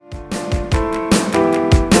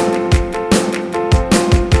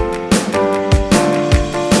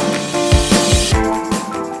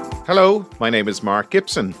Hello, my name is Mark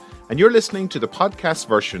Gibson, and you're listening to the podcast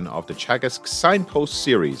version of the Teagasc Signpost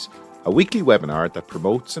series, a weekly webinar that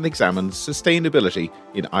promotes and examines sustainability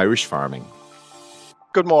in Irish farming.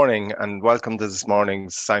 Good morning and welcome to this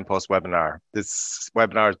morning's Signpost webinar. This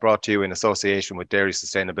webinar is brought to you in association with Dairy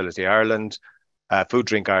Sustainability Ireland, Food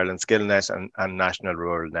Drink Ireland, SkillNet and National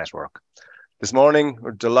Rural Network. This morning,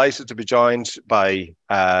 we're delighted to be joined by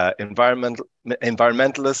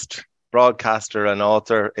environmentalist, broadcaster and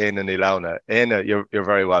author Éanna Ní Lamhna. Éanna, you're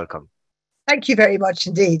very welcome. Thank you very much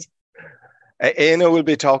indeed. Éanna will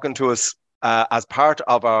be talking to us as part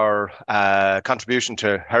of our contribution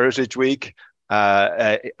to Heritage Week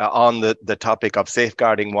on the topic of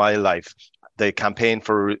safeguarding wildlife, the campaign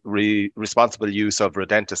for responsible use of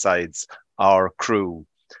rodenticides, or CRRU.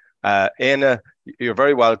 Éanna, you're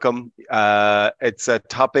very welcome. It's a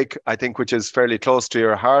topic, I think, which is fairly close to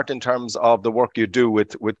your heart in terms of the work you do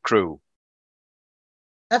with CRRU.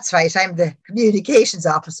 That's right. I'm the communications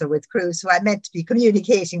officer with CRRU, so I'm meant to be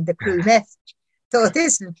communicating the CRRU message. So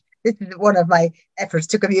this is one of my efforts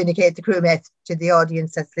to communicate the CRRU message to the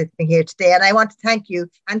audience that's listening here today. And I want to thank you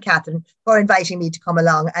and Catherine for inviting me to come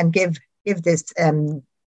along and give this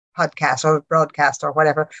podcast or broadcast or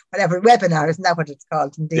whatever webinar, isn't that what it's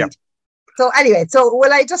called? Indeed. Yeah. So anyway, so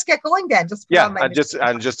will I just get going then? Just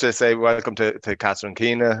to say welcome to Catherine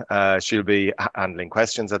Keena. She'll be handling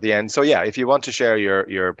questions at the end. So yeah, if you want to share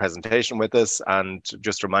your presentation with us, and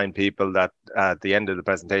just remind people that at the end of the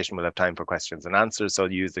presentation we'll have time for questions and answers, so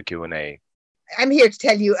use the Q&A. I'm here to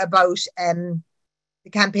tell you about the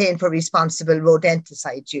campaign for responsible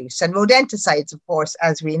rodenticide use. And rodenticides, of course,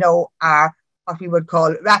 as we know, are what we would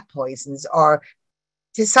call rat poisons, or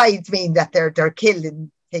ticides mean that they're killing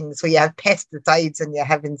things. So you have pesticides and you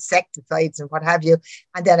have insecticides and what have you.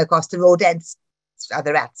 And then, of course, the rodents are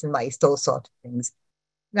the rats and mice, those sort of things.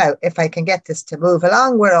 Now, if I can get this to move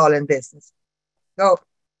along, we're all in business. So, not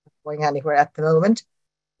going anywhere at the moment.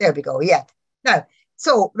 There we go, yeah. Now,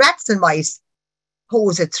 so rats and mice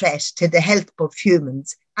pose a threat to the health of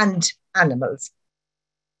humans and animals.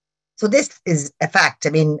 So this is a fact. I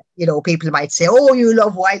mean, people might say, oh, you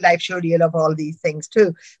love wildlife, surely you love all these things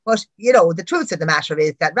too. But, the truth of the matter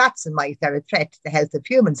is that rats and mice are a threat to the health of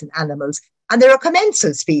humans and animals, and they're a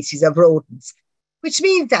commensal species of rodents, which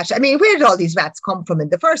means that, where did all these rats come from in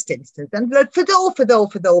the first instance? And for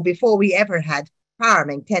though, before we ever had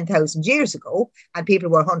farming 10,000 years ago, and people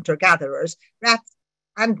were hunter-gatherers, rats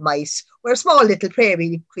and mice were small little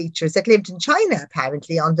prairie creatures that lived in China,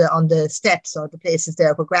 apparently, on the steppes or the places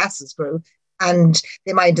there where grasses grew, and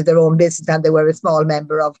they minded their own business, and they were a small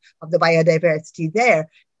member of the biodiversity there.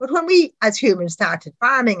 But when we, as humans, started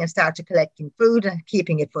farming and started collecting food and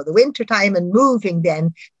keeping it for the winter time and moving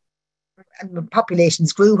then, and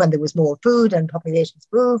populations grew when there was more food, and populations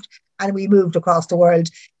moved, and we moved across the world.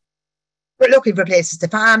 We're looking for places to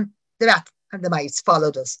farm. The rats and the mice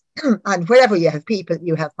followed us. And wherever you have people,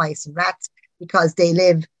 you have mice and rats, because they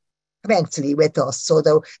live commensally with us. So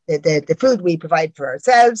the food we provide for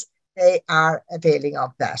ourselves, they are availing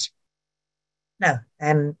of that. Now,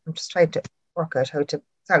 I'm just trying to work out how to,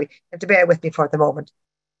 sorry, you have to bear with me for the moment.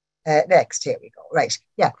 Next, here we go. Right,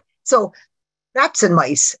 yeah. So rats and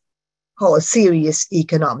mice cause serious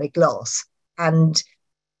economic loss. And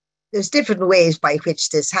there's different ways by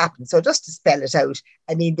which this happens. So just to spell it out,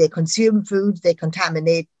 they consume food, they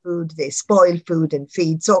contaminate food, they spoil food and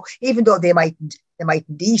feed. So even though they mightn't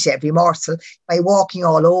eat every morsel, by walking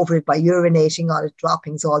all over it, by urinating on it,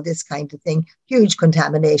 droppings, all this kind of thing, huge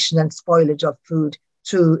contamination and spoilage of food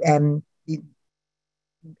through the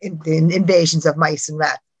invasions of mice and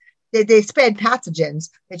rats. They spread pathogens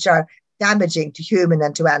which are damaging to human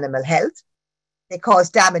and to animal health. They cause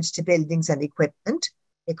damage to buildings and equipment.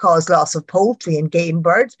 They cause loss of poultry and game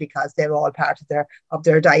birds, because they're all part of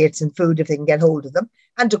their diets and food if they can get hold of them.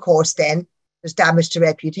 And of course, then there's damage to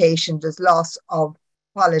reputation. There's loss of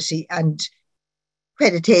quality and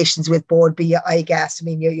accreditations with board IGAS.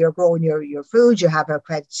 You're growing your food. You have a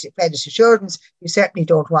credit assurance. You certainly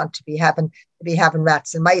don't want to be having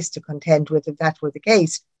rats and mice to contend with if that were the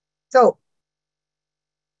case. So.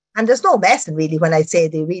 And there's no messing really when I say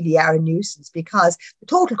they really are a nuisance, because the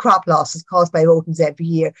total crop losses caused by rodents every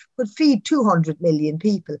year could feed 200 million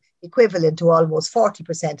people, equivalent to almost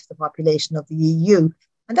 40% of the population of the EU.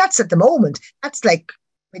 And that's at the moment. That's like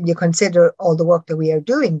when you consider all the work that we are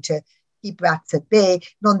doing to keep rats at bay.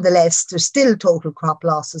 Nonetheless, there's still total crop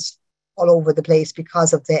losses all over the place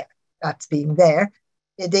because of the rats being there.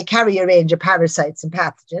 They carry a range of parasites and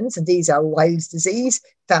pathogens, and these are Weil's disease,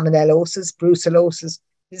 salmonellosis, brucellosis,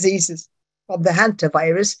 diseases of the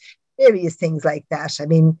hantavirus, various things like that.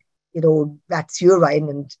 rats' urine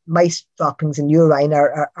and mice droppings in urine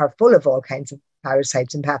are full of all kinds of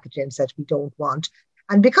parasites and pathogens that we don't want.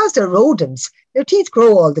 And because they're rodents, their teeth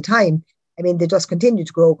grow all the time. I mean, they just continue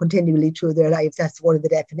to grow continually through their lives. That's one of the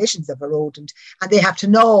definitions of a rodent. And they have to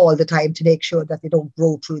gnaw all the time to make sure that they don't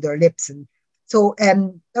grow through their lips. And so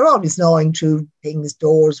they're always gnawing through things,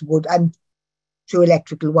 doors, wood, and through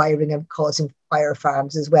electrical wiring and causing fire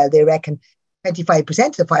farms as well. They reckon 25%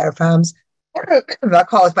 of the fire farms are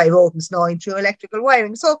caused by rodents gnawing through electrical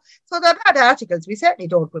wiring. So they're bad articles. We certainly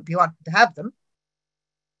don't want to have them.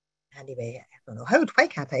 Anyway, I don't know why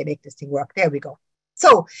can't I make this thing work? There we go.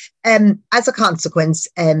 So, as a consequence,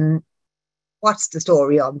 what's the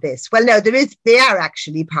story on this? Well, now they are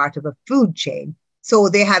actually part of a food chain. So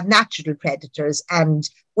they have natural predators, and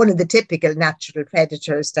one of the typical natural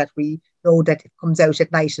predators that we know that comes out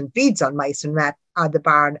at night and feeds on mice and rats are the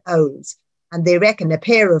barn owls. And they reckon a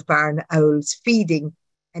pair of barn owls feeding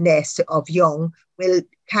a nest of young will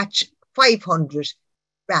catch 500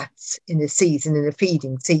 rats in a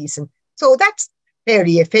feeding season. So that's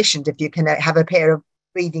very efficient. If you can have a pair of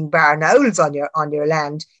breeding barn owls on your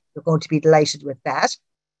land, you're going to be delighted with that.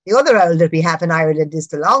 The other owl that we have in Ireland is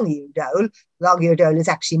the long-eared owl. Long-eared owl is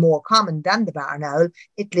actually more common than the barn owl.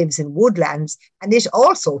 It lives in woodlands, and it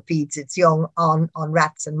also feeds its young on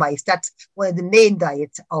rats and mice. That's one of the main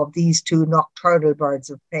diets of these two nocturnal birds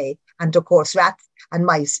of prey. And of course, rats and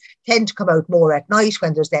mice tend to come out more at night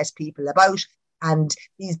when there's less people about. And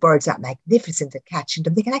these birds are magnificent at catching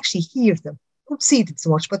them. They can actually hear them. Don't see them so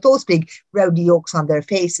much, but those big rowdy yolks on their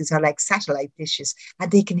faces are like satellite dishes, and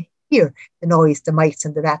they can hear the noise the mice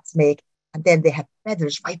and the rats make. And then they have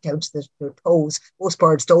feathers right down to their toes. Most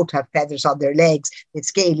birds don't have feathers on their legs. They've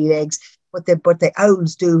scaly legs, but the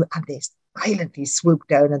owls do, and they silently swoop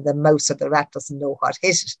down, and the mouse or the rat doesn't know what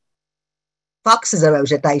hit it. Foxes are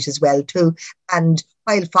out at night as well too, and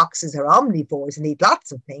while foxes are omnivores and eat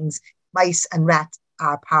lots of things, mice and rats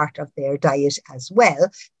are part of their diet as well.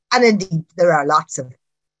 And indeed, there are lots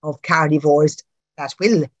of carnivores that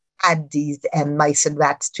will add these mice and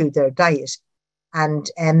rats to their diet.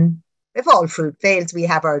 And if all fruit fails, we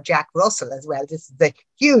have our Jack Russell as well. This is the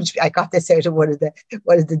huge. I got this out of one of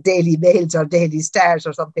the Daily Mails or Daily Stars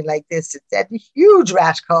or something like this. It said a huge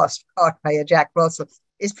rat caught by a Jack Russell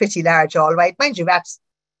is pretty large, all right. Mind you, rats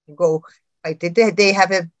can go. Right, they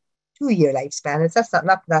have a 2-year lifespan. That's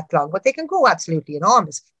not that long, but they can grow absolutely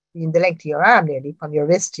enormous. In the length of your arm, nearly from your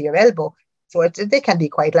wrist to your elbow. So they can be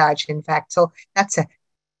quite large, in fact. So that's a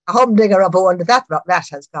humdinger of a one that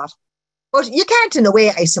has got. But you can't, in a way,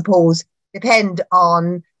 I suppose, depend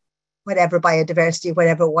on whatever biodiversity,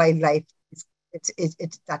 whatever wildlife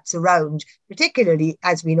that's around. Particularly,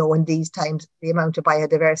 as we know in these times, the amount of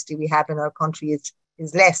biodiversity we have in our country is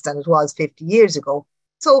less than it was 50 years ago.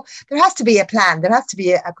 So there has to be a plan. There has to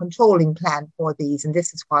be a controlling plan for these. And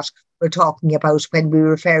this is what we're talking about when we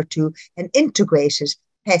refer to an integrated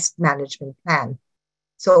pest management plan.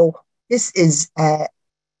 So this is a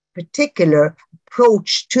particular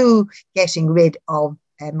approach to getting rid of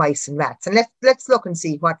mice and rats. And let's look and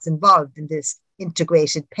see what's involved in this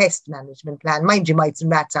integrated pest management plan. Mind you, mice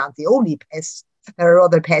and rats aren't the only pests. There are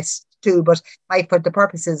other pests too, but for the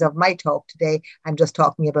purposes of my talk today, I'm just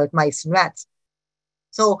talking about mice and rats.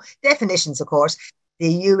 So definitions, of course,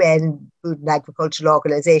 the UN Food and Agricultural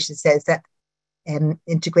Organization says that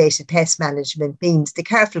integrated pest management means the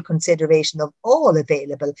careful consideration of all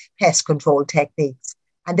available pest control techniques,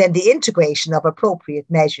 and then the integration of appropriate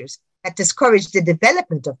measures that discourage the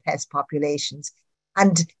development of pest populations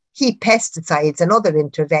and keep pesticides and other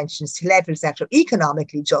interventions to levels that are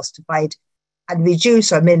economically justified and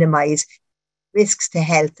reduce or minimize risks to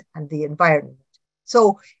health and the environment.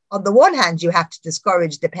 So on the one hand, you have to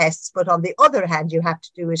discourage the pests, but on the other hand, you have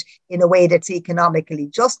to do it in a way that's economically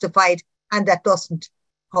justified and that doesn't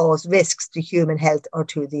cause risks to human health or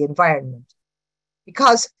to the environment.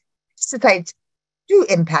 Because pesticides do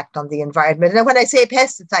impact on the environment. And when I say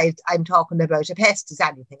pesticides, I'm talking about a pest is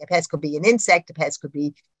anything. A pest could be an insect, a pest could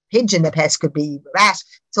be pigeon, a pest could be rat.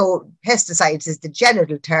 So pesticides is the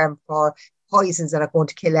general term for poisons that are going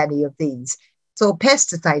to kill any of these. So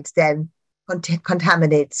pesticides then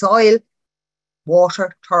contaminate soil,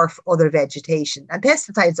 water, turf, other vegetation. And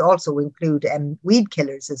pesticides also include weed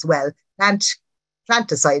killers as well,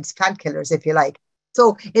 planticides, plant killers, if you like.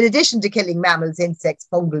 So in addition to killing mammals, insects,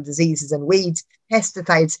 fungal diseases and weeds,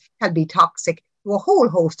 pesticides can be toxic to a whole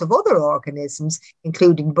host of other organisms,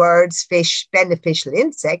 including birds, fish, beneficial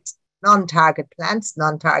insects, non-target plants,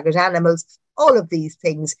 non-target animals. All of these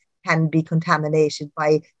things can be contaminated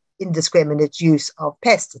by indiscriminate use of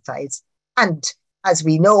pesticides. And as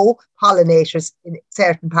we know, pollinators in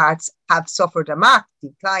certain parts have suffered a marked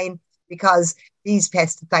decline because these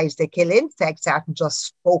pesticides, they kill insects, aren't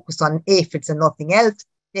just focused on aphids and nothing else.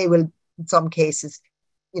 They will, in some cases,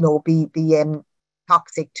 be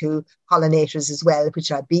toxic to pollinators as well,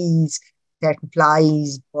 which are bees, certain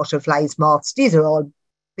flies, butterflies, moths. These are all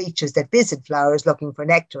creatures that visit flowers looking for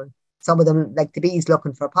nectar. Some of them, like the bees,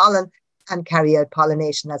 looking for pollen and carry out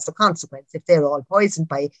pollination as a consequence. If they're all poisoned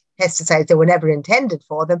by pesticides that were never intended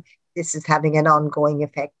for them, this is having an ongoing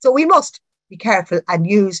effect. So we must be careful and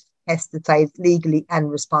use pesticides legally and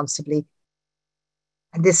responsibly.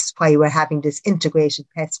 And this is why we're having this integrated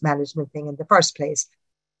pest management thing in the first place.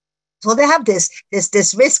 So they have this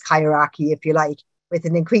risk hierarchy, if you like, with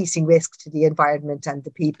an increasing risk to the environment and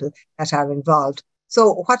the people that are involved.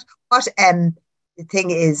 So what the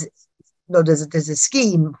thing is, there's a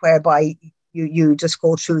scheme whereby you just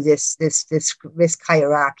go through this risk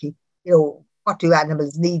hierarchy. What do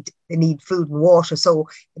animals need? They need food and water. So,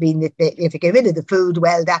 I mean, if you get rid of the food,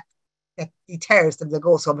 well, that deters them to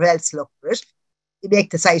go somewhere else to look for it. You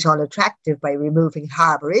make the site unattractive by removing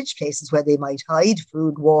harbourage, places where they might hide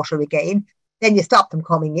food, water again. Then you stop them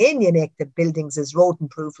coming in. You make the buildings as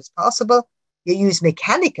rodent-proof as possible. You use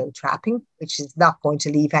mechanical trapping, which is not going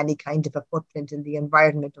to leave any kind of a footprint in the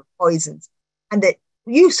environment of poisons. And the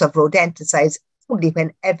use of rodenticides only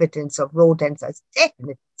when evidence of rodents is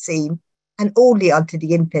definitely seen and only until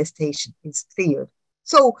the infestation is cleared.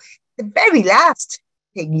 So the very last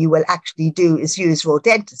thing you will actually do is use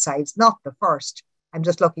rodenticides, not the first. I'm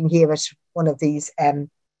just looking here at one of these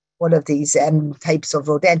types of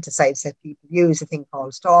rodenticides that people use, a thing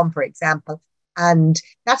called Storm, for example. And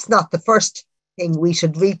that's not the first thing we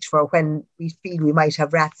should reach for when we feel we might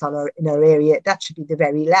have rats in our area. That should be the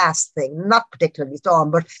very last thing, not particularly Storm,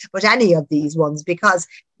 but any of these ones, because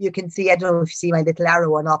you can see, I don't know if you see my little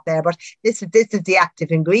arrow or not there, but this is the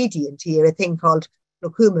active ingredient here, a thing called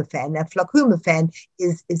fluclomifen. And fluclomifen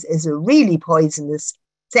is a really poisonous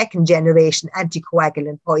second generation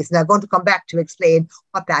anticoagulant poison. I'm going to come back to explain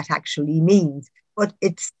what that actually means, but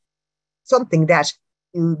it's something that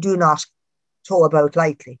you do not throw about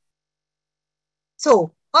lightly.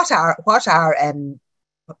 So what are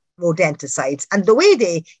rodenticides? And the way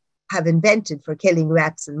they have invented for killing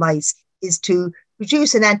rats and mice is to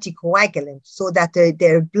produce an anticoagulant so that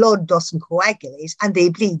their blood doesn't coagulate and they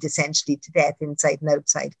bleed essentially to death inside and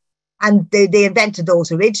outside. And they invented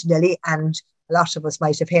those originally, and a lot of us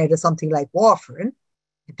might have heard of something like warfarin.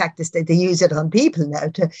 In fact, they use it on people now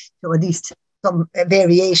to at least some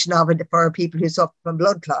variation of it for people who suffer from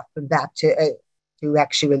blood clot, from that to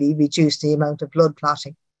actually reduce the amount of blood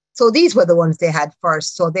clotting. So these were the ones they had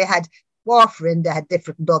first. So they had warfarin, they had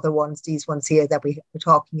different other ones, these ones here that we were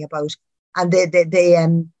talking about. And they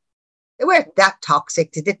weren't that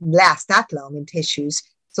toxic. They didn't last that long in tissues.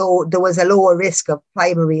 So there was a lower risk of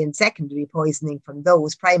primary and secondary poisoning from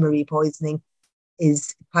those. Primary poisoning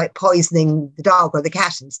is poisoning the dog or the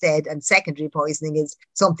cat instead, and secondary poisoning is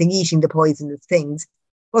something eating the poisonous things.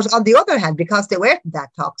 But on the other hand, because they weren't that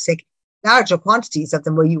toxic, larger quantities of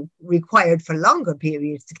them were required for longer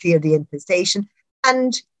periods to clear the infestation.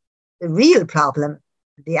 And the real problem,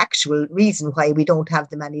 the actual reason why we don't have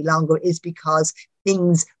them any longer, is because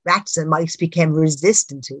things rats and mice became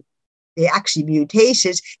resistant to. They actually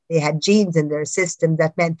mutated. They had genes in their system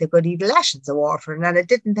that meant they could eat rations of warfarin, and it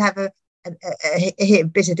didn't have a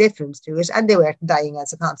bit of difference to it, and they weren't dying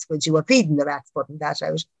as a consequence. You were feeding the rats, putting that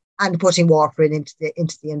out, and putting warfarin into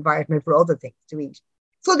the environment for other things to eat.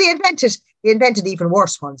 So they invented even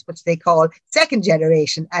worse ones, which they call second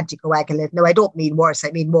generation anticoagulant. Now, I don't mean worse,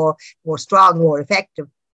 I mean more strong, more effective.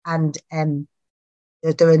 And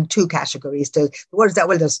they're in two categories. The ones that,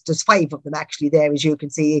 well, there's five of them actually there, as you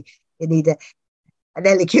can see. You need an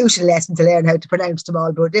elocution lesson to learn how to pronounce them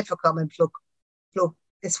all. Brodifacoum and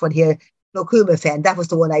this one here, fluclomifen, that was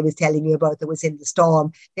the one I was telling you about that was in the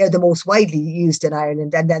Storm. They're the most widely used in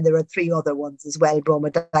Ireland. And then there are three other ones as well,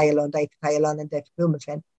 bromadiolon, dithiolon, and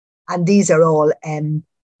diflumifen. And these are all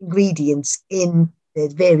ingredients in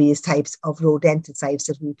the various types of rodenticides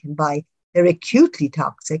that we can buy. They're acutely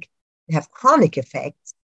toxic, they have chronic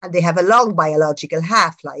effects, and they have a long biological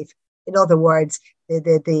half-life. In other words,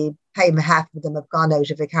 the time half of them have gone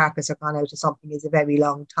out of a carcass or gone out of something is a very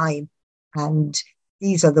long time. And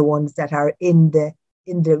these are the ones that are in the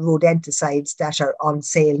rodenticides that are on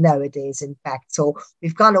sale nowadays, in fact. So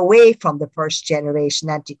we've gone away from the first generation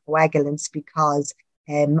anticoagulants because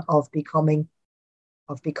of becoming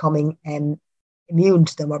immune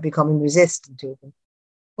to them or becoming resistant to them.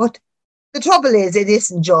 But the trouble is, it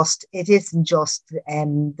isn't just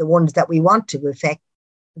the ones that we want to affect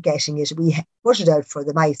getting it. We put it out for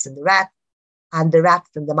the mice and the rats, and the rats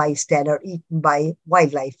and the mice then are eaten by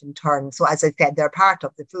wildlife in turn. So as I said, they're part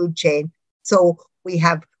of the food chain. So we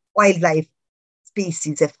have wildlife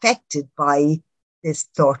species affected by this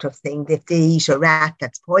sort of thing. If they eat a rat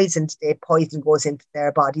that's poisoned, the poison goes into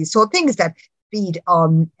their bodies. So things that feed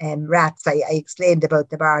on rats, I explained about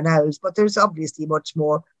the barn owls, but there's obviously much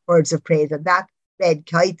more birds of prey than that. Red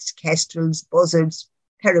kites, kestrels, buzzards,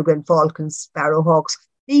 peregrine falcons, sparrowhawks.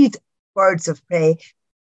 These birds of prey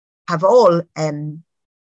have all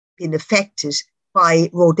been affected by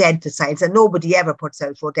rodenticides, and nobody ever puts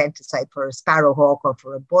out rodenticide for a sparrowhawk or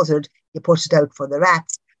for a buzzard. You put it out for the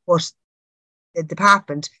rats. But the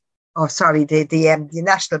department, the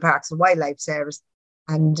National Parks and Wildlife Service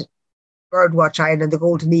and Birdwatch Ireland, the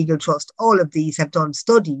Golden Eagle Trust, all of these have done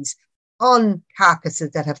studies on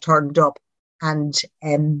carcasses that have turned up and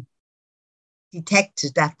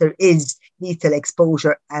detected that there is lethal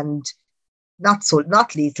exposure and not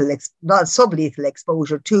sublethal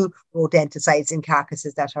exposure to rodenticides in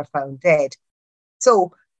carcasses that are found dead.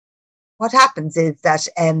 So what happens is that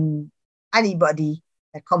anybody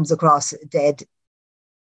that comes across a dead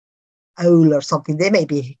owl or something, they may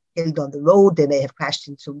be killed on the road, they may have crashed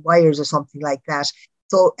into wires or something like that.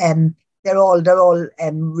 So they're all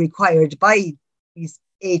required by these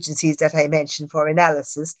agencies that I mentioned for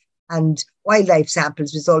analysis, and wildlife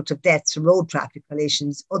samples result of deaths from road traffic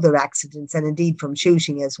collisions, other accidents, and indeed from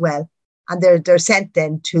shooting as well. And they're sent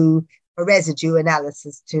then to a residue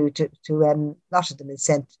analysis to a lot of them is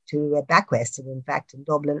sent to Backweston, in fact, in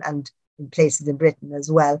Dublin and in places in Britain as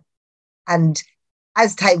well. And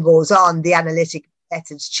as time goes on, the analytic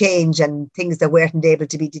methods change, and things that weren't able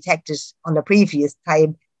to be detected on a previous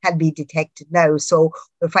time can be detected now. So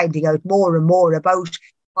we're finding out more and more about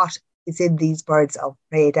what is in these birds of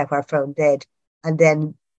prey that were found dead. And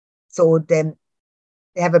then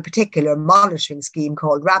they have a particular monitoring scheme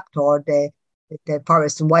called Raptor. The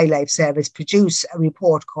Forest and Wildlife Service produce a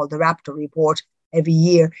report called the Raptor Report every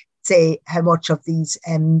year, say how much of these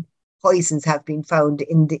poisons have been found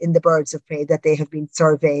in the birds of prey that they have been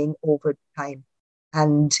surveying over time.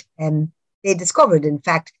 And they discovered, in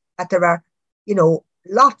fact, that there are,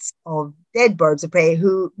 lots of dead birds of prey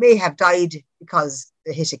who may have died because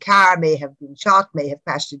they hit a car, may have been shot, may have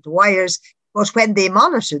crashed into wires. But when they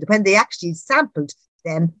monitored, when they actually sampled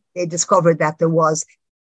them, they discovered that there was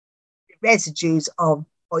residues of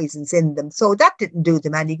poisons in them. So that didn't do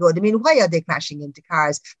them any good. I mean, why are they crashing into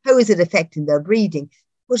cars? How is it affecting their breeding?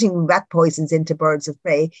 Putting rat poisons into birds of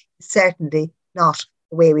prey is certainly not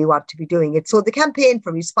the way we want to be doing it. So the campaign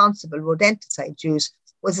for responsible rodenticide use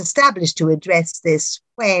was established to address this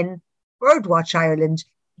when Birdwatch Ireland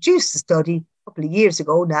produced a study a couple of years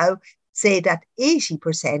ago now, say that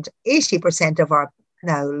 80% of our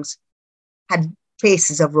owls had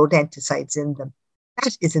traces of rodenticides in them.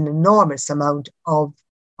 That is an enormous amount of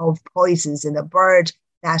poisons in a bird,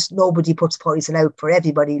 that nobody puts poison out for.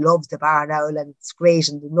 Everybody loves the barn owl and it's great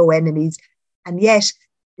and there's no enemies. And yet,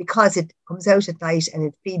 because it comes out at night and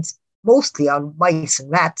it feeds mostly on mice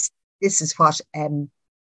and rats, this is what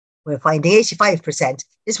we're finding, 85%.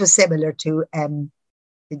 This was similar to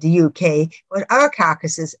the UK, but our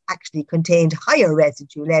carcasses actually contained higher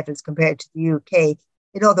residue levels compared to the UK.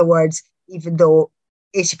 In other words, even though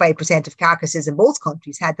 85% of carcasses in both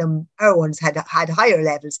countries had them, our ones had higher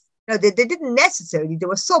levels. Now, they didn't necessarily, they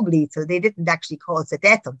were sublethal. They didn't actually cause the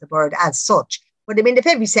death of the bird as such. But I mean, if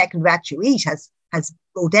every second rat you eat has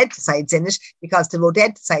rodenticides in it, because the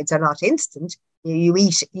rodenticides are not instant, you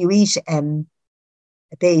eat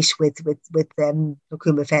a bait with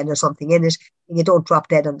clocumifen or something in it, and you don't drop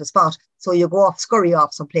dead on the spot. So you scurry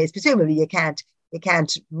off someplace. Presumably you can't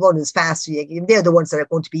run as fast. They're the ones that are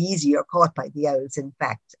going to be easier caught by the owls, in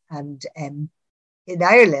fact. And in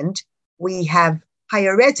Ireland, we have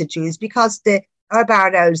higher residues because our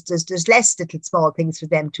barn owls, there's less little small things for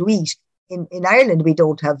them to eat. In Ireland, we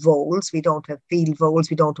don't have voles, we don't have field voles,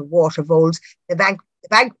 we don't have water voles. The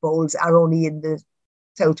bank voles are only in the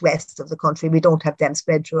southwest of the country. We don't have them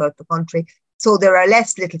spread throughout the country. So there are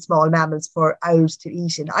less little small mammals for owls to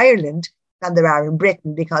eat in Ireland than there are in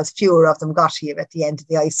Britain, because fewer of them got here at the end of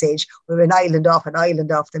the Ice Age. We're an island off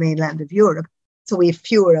the mainland of Europe. So we have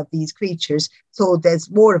fewer of these creatures. So there's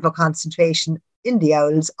more of a concentration in the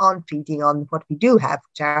owls on feeding on what we do have,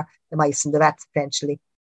 which are the mice and the rats, essentially.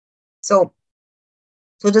 So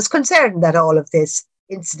there's concern that all of this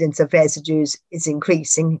incidence of residues is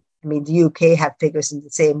increasing. I mean, the UK have figures in the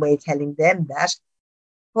same way telling them that.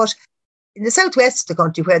 But in the southwest of the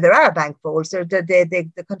country, where there are bank voles,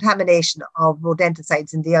 the contamination of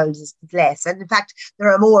rodenticides in the owls is less. And in fact,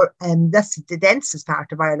 there are more, that's the densest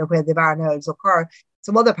part of Ireland where the barn owls occur.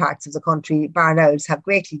 some other parts of the country, barn owls have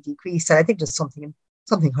greatly decreased. And I think there's something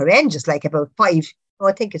horrendous, like about 12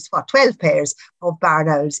 pairs of barn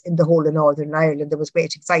owls in the whole of Northern Ireland. There was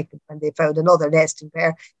great excitement when they found another nesting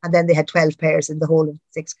pair, and then they had 12 pairs in the whole of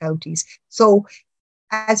 6 counties. So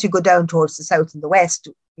as you go down towards the south and the west,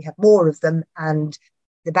 we have more of them, and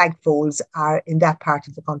the bagfolds are in that part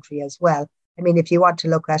of the country as well. I mean, if you want to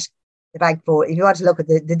look at the bagfold, if you want to look at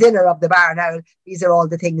the dinner of the barn owl, these are all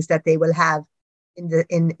the things that they will have in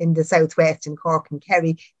the southwest, in Cork and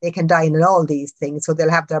Kerry. They can dine on all these things. So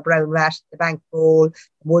they'll have their brown rat, the bankfowl, the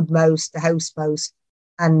wood mouse, the house mouse.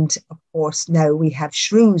 And of course, now we have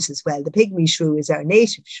shrews as well. The pygmy shrew is our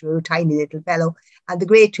native shrew, tiny little fellow. And the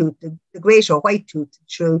great or white-toothed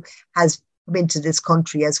shrew has come into this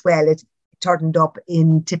country as well. It turned up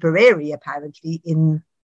in Tipperary, apparently, in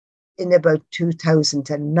about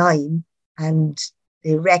 2009. And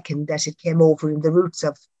they reckon that it came over in the roots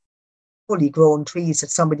of fully grown trees that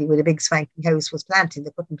somebody with a big swanky house was planting.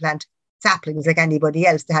 They couldn't plant saplings like anybody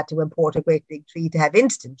else. They had to import a great big tree to have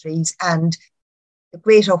instant trees. And the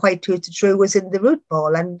greater white-toothed shrew was in the root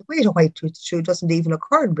ball. And the greater white-toothed shrew doesn't even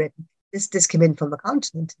occur in Britain. This came in from the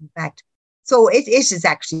continent, in fact. So it is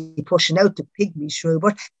actually pushing out the pygmy shrew.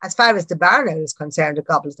 But as far as the barn owl is concerned, it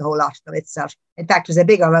gobbles the whole lot of them. It's not. In fact, there's a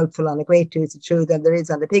bigger mouthful on a great-toothed shrew than there is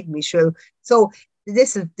on the pygmy shrew. So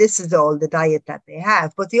this is all the diet that they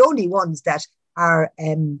have. But the only ones that are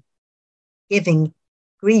giving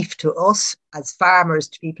grief to us as farmers,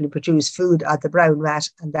 to people who produce food, are the brown rat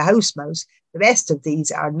and the house mouse. The rest of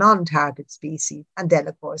these are non-target species. And then,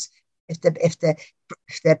 of course, if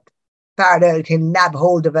the barn owl can nab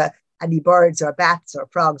hold of any birds or bats or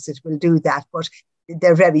frogs, it will do that. But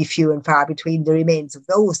they're very few and far between the remains of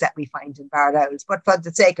those that we find in barn owls. But for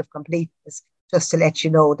the sake of completeness, just to let you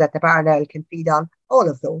know that the barn owl can feed on all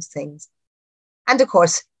of those things. And of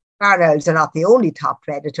course, barn owls are not the only top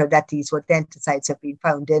predator that these rodenticides have been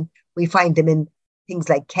found in. We find them in things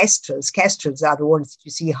like kestrels. Kestrels are the ones that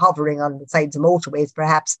you see hovering on the sides of motorways,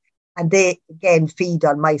 perhaps, and they, again, feed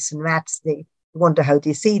on mice and rats. They wonder how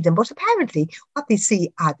they see them, but apparently what they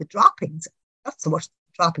see are the droppings, not so much the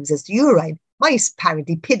droppings as the urine. Mice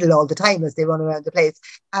apparently piddle all the time as they run around the place,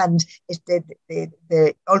 and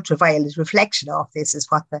the ultraviolet reflection of this is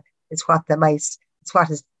what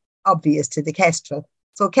is obvious to the kestrel.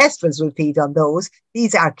 So kestrels will feed on those.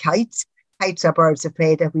 These are kites. Kites are birds of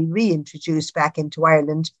prey that we reintroduced back into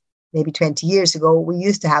Ireland maybe 20 years ago. We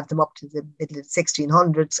used to have them up to the middle of the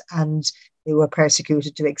 1600s, and they were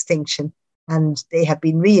persecuted to extinction. And they have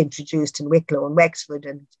been reintroduced in Wicklow and Wexford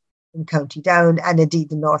and in County Down, and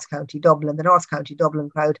indeed in North County Dublin. The North County Dublin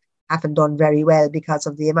crowd haven't done very well because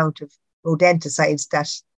of the amount of rodenticides that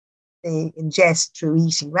they ingest through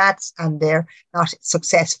eating rats, and they're not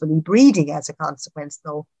successfully breeding as a consequence.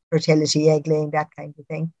 No fertility, egg laying, that kind of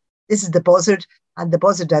thing. This is the buzzard, and the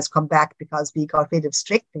buzzard has come back because we got rid of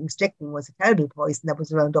strychnine. Strychnine was a terrible poison that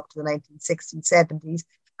was around up to the 1960s, 70s.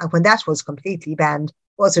 And when that was completely banned,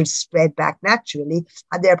 buzzards spread back naturally,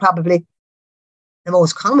 and they're probably the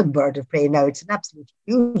most common bird of prey now. It's an absolute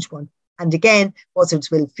huge one. And again,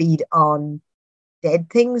 buzzards will feed on dead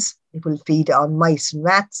things. It will feed on mice and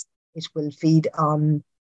rats. It will feed on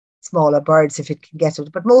smaller birds if it can get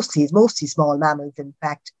it, but mostly small mammals, in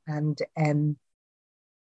fact, and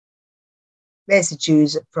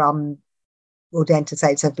residues from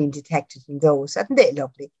rodenticides have been detected in those, and they're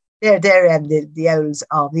lovely. They're the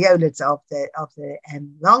owlets of the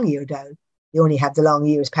long-eared owl. They only have the long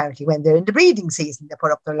ears apparently when they're in the breeding season. They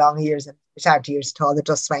put up their long ears, and which aren't ears at all. They're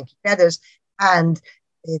just swanky feathers, and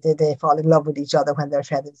they fall in love with each other when their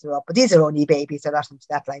feathers are up. But these are only babies. They're not into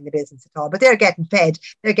that line of business at all. But they're getting fed.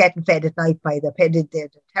 They're getting fed at night by the pet. They're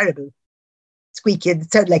terrible. Squeaky.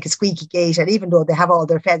 It sounds like a squeaky gate. And even though they have all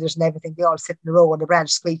their feathers and everything, they all sit in a row on the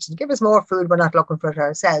branch screeching, give us more food. We're not looking for it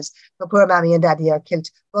ourselves. So poor mommy and daddy are killed,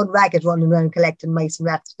 run ragged, running around collecting mice and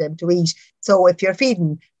rats for them to eat. So if you're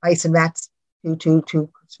feeding mice and rats to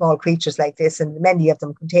small creatures like this, and many of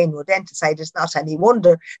them contain rodenticide, it's not any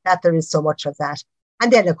wonder that there is so much of that.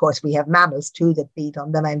 And then, of course, we have mammals too that feed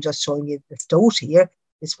on them. I'm just showing you the stoat here.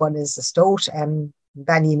 This one is the stoat,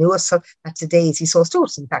 Banny Newsel. That's a daisy. So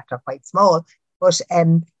stoats, in fact, are quite small, but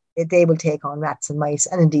they will take on rats and mice,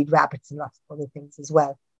 and indeed rabbits and lots of other things as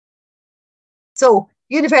well. So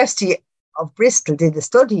University of Bristol did a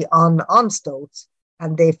study on stoats,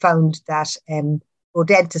 and they found that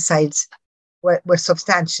rodenticides were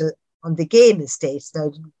substantial on the game estates.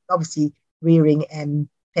 Now, obviously, rearing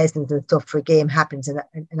pheasants and stuff for game happens in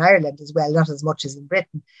Ireland as well, not as much as in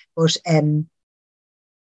Britain, but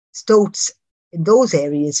stoats in those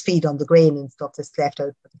areas feed on the grain and stuff that's left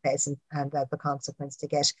out for the pheasant, and as a consequence they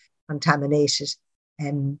get contaminated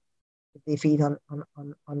they feed on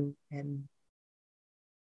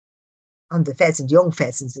the pheasant, young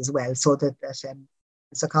pheasants as well, so that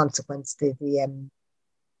as a consequence, the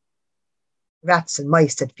rats and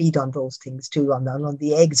mice that feed on those things too, on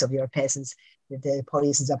the eggs of your pheasants, the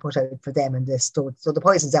poisons are put out for them, and the stoats. So the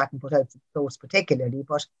poisons aren't put out for stoats particularly,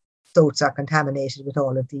 but stoats are contaminated with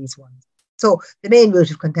all of these ones. So the main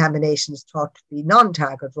route of contamination is thought to be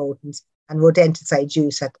non-target rodents and rodenticide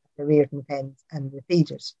use at the rearing pens and the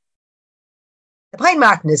feeders. The pine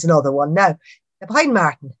marten is another one. Now, the pine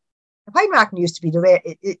marten used to be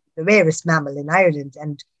the rarest mammal in Ireland,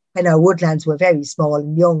 and when our woodlands were very small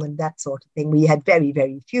and young and that sort of thing, we had very,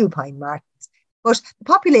 very few pine martens. But the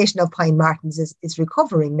population of pine martens is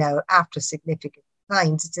recovering now after significant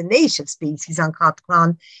declines. It's a native species on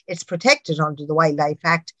Cottclan. It's protected under the Wildlife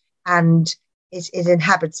Act, and it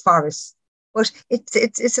inhabits forests. But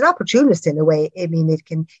it's an opportunist in a way. I mean, it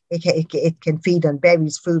can feed on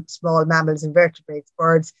berries, fruit, small mammals, invertebrates,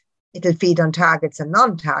 birds. It'll feed on targets and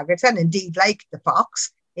non-targets, and indeed, like the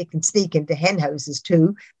fox, it can sneak into hen houses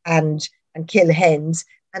too and kill hens.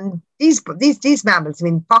 And these mammals, I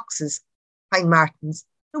mean, foxes, pine martens,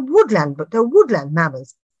 they're woodland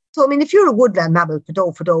mammals. So, I mean, if you're a woodland mammal,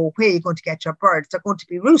 Fado, where are you going to get your birds? They're going to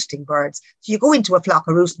be roosting birds. So you go into a flock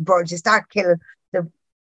of roosting birds, you start killing the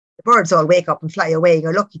birds all wake up and fly away.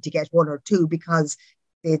 You're lucky to get one or two because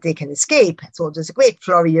they can escape. So there's a great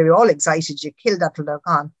flurry. You're all excited. You kill that till they're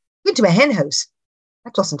gone. Go into a hen house.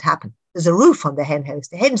 That doesn't happen. There's a roof on the hen house.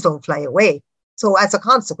 The hens don't fly away. So as a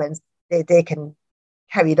consequence, they can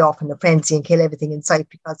carry it off in a frenzy and kill everything in sight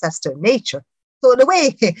because that's their nature. So in a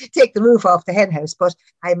way, take the roof off the hen house. But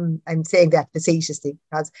I'm saying that facetiously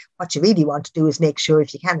because what you really want to do is make sure,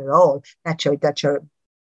 if you can at all, that your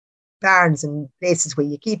barns and places where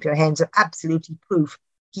you keep your hens are absolutely proof.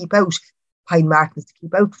 Keep out pine martens, to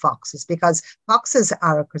keep out foxes, because foxes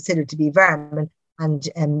are considered to be vermin, and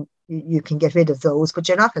you can get rid of those, but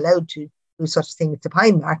you're not allowed to do such things to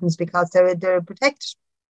pine martens because they're protected.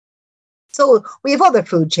 So we have other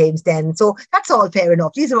food chains then. So that's all fair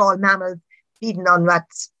enough. These are all mammals feeding on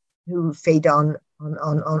rats who feed on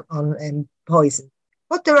poison.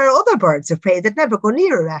 But there are other birds of prey that never go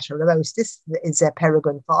near a rat or a mouse. This is a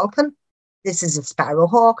peregrine falcon. This is a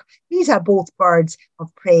sparrowhawk. These are both birds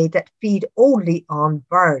of prey that feed only on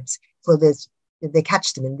birds. So they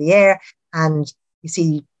catch them in the air, and you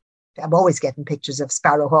see, I'm always getting pictures of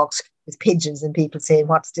sparrowhawks with pigeons and people saying,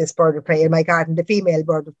 what's this bird of prey in my garden? The female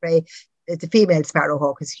bird of prey, the female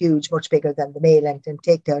sparrowhawk is huge, much bigger than the male, and can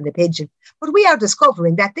take down a pigeon. But we are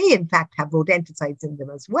discovering that they, in fact, have rodenticides in them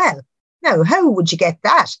as well. Now, how would you get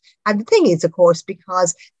that? And the thing is, of course,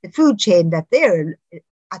 because the food chain that they're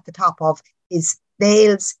at the top of is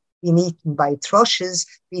snails being eaten by thrushes,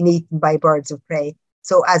 being eaten by birds of prey.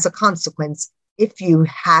 So as a consequence, if you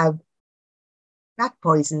have rat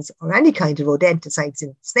poisons or any kind of rodenticides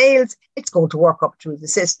in snails, it's going to work up through the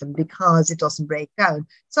system because it doesn't break down.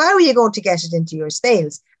 So how are you going to get it into your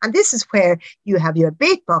snails? And this is where you have your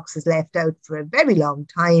bait boxes left out for a very long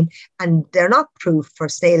time, and they're not proof for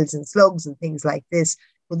snails and slugs and things like this.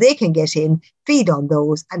 So they can get in, feed on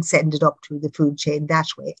those, and send it up through the food chain that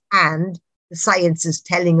way. And the science is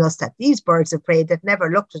telling us that these birds of prey that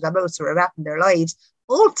never looked at a mouse or a rat in their lives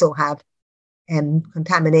also have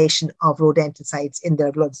contamination of rodenticides in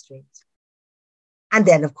their bloodstreams. And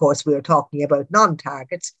then, of course, we are talking about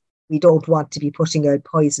non-targets. We don't want to be putting out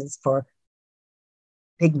poisons for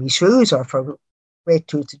pygmy shrews or for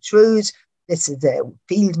great-toothed shrews. This is a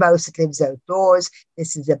field mouse that lives outdoors.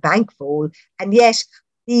 This is a bank vole. And yet,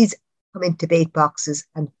 these come into bait boxes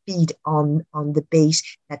and feed on the bait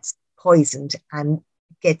that's poisoned and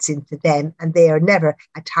gets into them. And they are never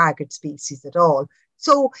a target species at all.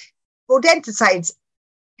 So rodenticides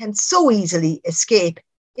can so easily escape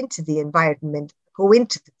into the environment, go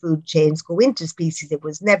into the food chains, go into species it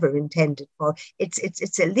was never intended for.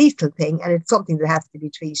 It's a lethal thing, and it's something that has to be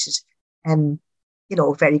treated,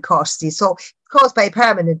 very cautiously. So it's caused by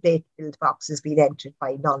permanent bait-filled boxes being entered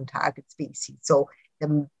by non-target species. So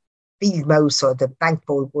the field mouse or the bank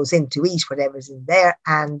vole goes in to eat whatever's in there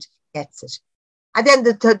and gets it. And then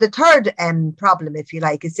the third problem, if you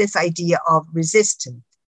like, is this idea of resistance.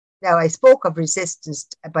 Now, I spoke of resistance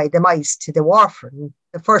by the mice to the warfarin,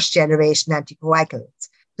 the first generation anticoagulants.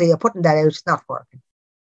 So you're putting that out, it's not working.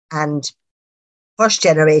 And first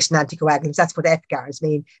generation anticoagulants, that's what FGARs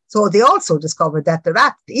mean. So they also discovered that the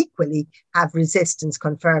rats equally have resistance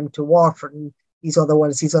confirmed to warfarin, these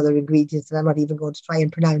other ingredients that I'm not even going to try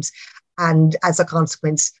and pronounce. And as a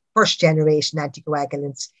consequence, first generation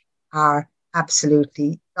anticoagulants are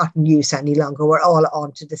absolutely not in use any longer. We're all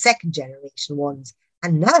on to the second generation ones.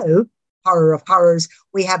 And now horror of horrors,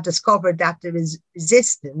 we have discovered that there is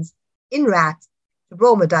resistance in rats to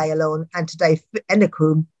bromadiolone and to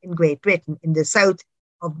difenycrum in Great Britain, in the south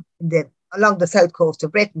of along the south coast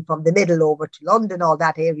of Britain, from the middle over to London, all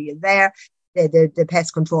that area there. The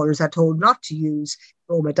pest controllers are told not to use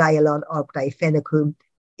bromadiolone or difenycrum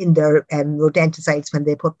in their rodenticides when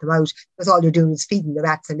they put them out, because all you're doing is feeding the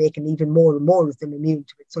rats and making even more and more of them immune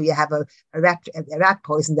to it. So you have a rat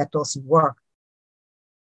poison that doesn't work.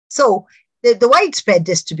 So the widespread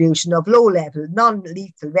distribution of low-level,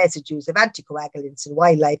 non-lethal residues of anticoagulants in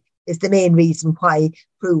wildlife is the main reason why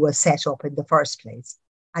CRRU was set up in the first place.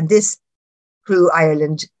 And this CRRU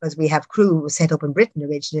Ireland, because we have CRRU was set up in Britain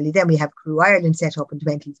originally, then we have CRRU Ireland set up in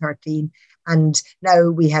 2013, and now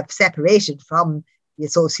we have separated from the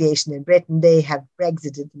association in Britain. They have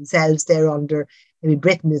Brexited themselves.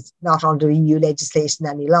 Britain is not under EU legislation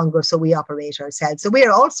any longer, so we operate ourselves. So we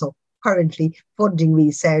are also currently funding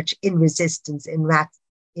research in resistance in rats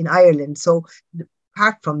in Ireland. So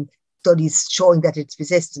apart from studies showing that it's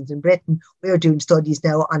resistant in Britain, we're doing studies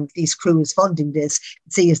now, and at least CRRU is funding this, to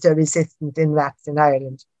see if they're resistant in rats in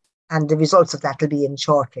Ireland. And the results of that will be in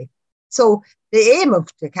shortly. So the aim of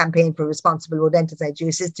the campaign for responsible rodenticide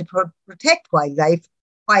use is to protect wildlife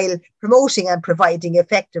while promoting and providing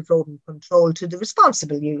effective rodent control to the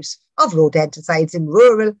responsible use of rodenticides in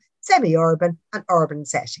rural, semi-urban and urban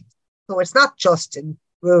settings. So it's not just in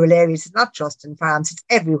rural areas, it's not just in farms, it's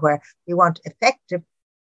everywhere. We want effective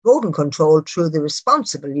rodent control through the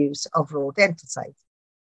responsible use of rodenticides.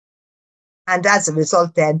 And as a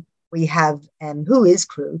result then, we have, who is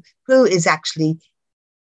CRRU? CRRU is actually,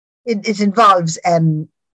 it involves the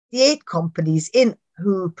 8 companies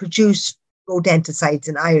who produce rodenticides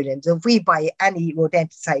in Ireland. So if we buy any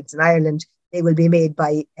rodenticides in Ireland, they will be made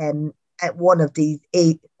by one of these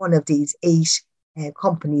eight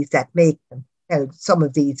companies that make them. Now, some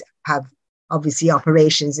of these have obviously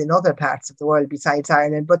operations in other parts of the world besides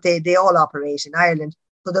Ireland, but they all operate in Ireland.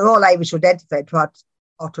 So they're all Irish rodenticide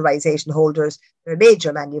authorization holders. They're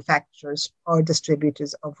major manufacturers or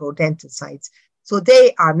distributors of rodenticides. So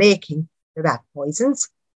they are making the rat poisons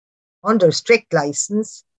under strict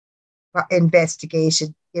license,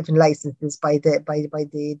 investigation, given licenses by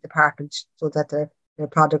the department, so that their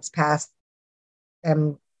products pass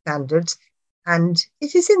standards. And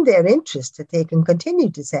it is in their interest that they can continue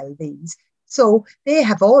to sell these. So they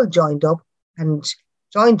have all joined up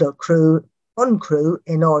CRRU, fund CRRU,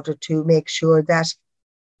 in order to make sure that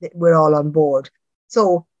we're all on board.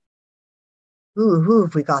 So who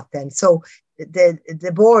have we got then? So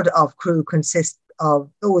the board of CRRU consists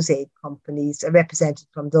of those 8 companies, represented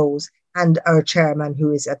from those, and our chairman,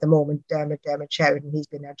 who is at the moment Dermot Sheridan. He's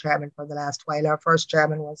been our chairman for the last while. Our first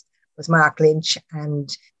chairman was Mark Lynch, and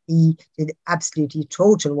he did absolutely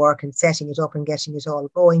Trojan work in setting it up and getting it all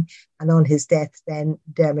going. And on his death, then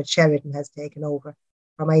Dermot Sheridan has taken over.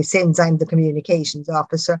 For my sins, I'm the communications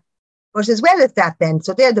officer. But as well as that, then,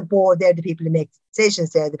 so they're the board, they're the people who make the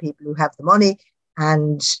decisions, they're the people who have the money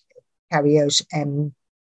and carry out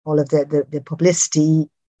all of the publicity,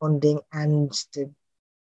 funding, and the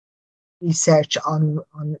research on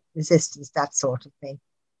resistance, that sort of thing.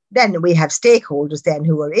 Then we have stakeholders then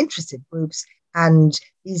who are interested groups, and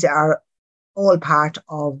these are all part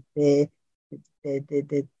of the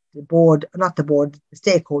board, not the board, the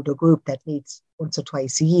stakeholder group that meets once or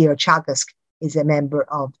twice a year. Teagasc is a member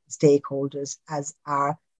of the stakeholders, as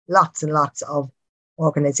are lots and lots of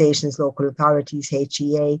organisations, local authorities,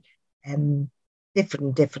 HEA,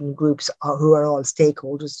 different groups who are all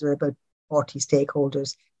stakeholders. There are about 40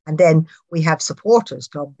 stakeholders. And then we have supporters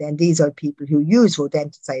club. Then these are people who use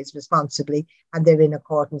rodenticides responsibly, and they're in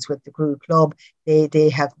accordance with the CRRU club. They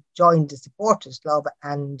have joined the supporters club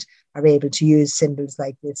and are able to use symbols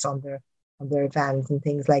like this on their vans and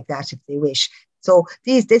things like that if they wish. So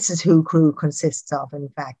this is who CRRU consists of, in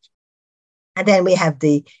fact. And then we have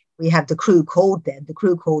the CRRU code. Then the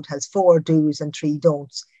CRRU code has 4 do's and 3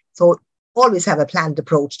 don'ts. So always have a planned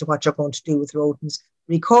approach to what you're going to do with rodents.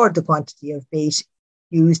 Record the quantity of bait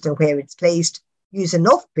used and where it's placed. Use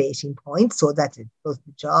enough baiting points so that it does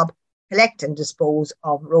the job. Collect and dispose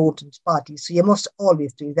of rodent bodies. So you must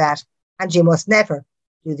always do that. And you must never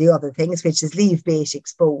do the other things, which is leave bait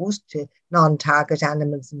exposed to non-target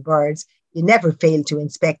animals and birds. You never fail to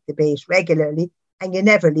inspect the bait regularly, and you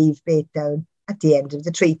never leave bait down at the end of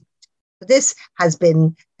the treatment. So this has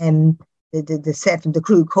been the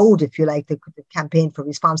CRRU code, if you like, the campaign for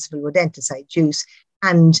responsible rodenticide use.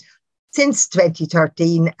 And since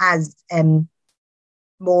 2013, as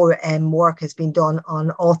more work has been done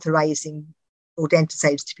on authorising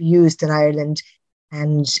rodenticides to be used in Ireland,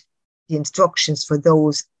 and the instructions for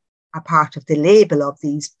those are part of the label of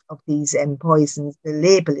these poisons. The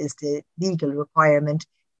label is the legal requirement.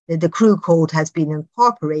 The CRRU code has been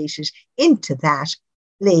incorporated into that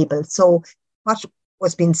label. So what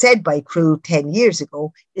was being said by CRRU 10 years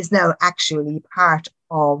ago is now actually part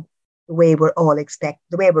of the way we're all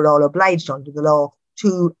obliged under the law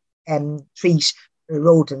to treat the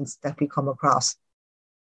rodents that we come across.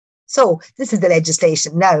 So this is the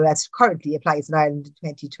legislation now as currently applies in Ireland in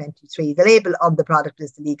 2023. The label on the product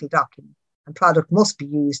is the legal document, and product must be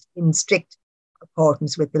used in strict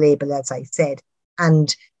accordance with the label, as I said.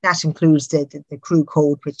 And that includes the CRRU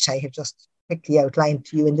code, which I have just quickly outlined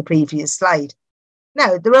to you in the previous slide.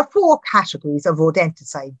 Now, there are 4 categories of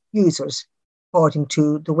rodenticide users, according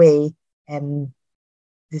to the way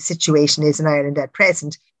the situation is in Ireland at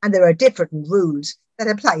present, and there are different rules that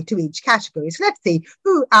apply to each category. So let's see,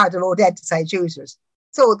 who are the rodenticide users?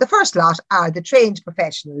 So the first lot are the trained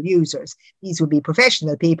professional users. These would be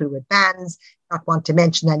professional people with vans, not want to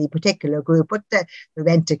mention any particular group, but the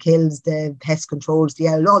Rentokils, the pest controls, the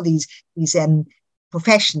owl, all these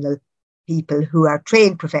professional people who are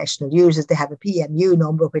trained professional users. They have a PMU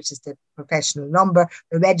number, which is the professional number.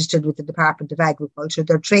 They're registered with the Department of Agriculture.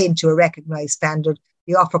 They're trained to a recognised standard.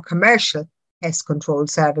 They offer commercial pest control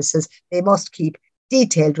services. They must keep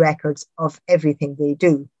detailed records of everything they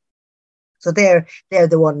do. So they're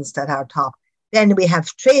the ones that are top. Then we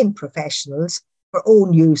have trained professionals for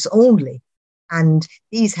own use only. And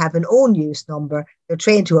these have an own use number. They're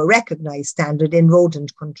trained to a recognised standard in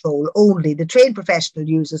rodent control only. The trained professional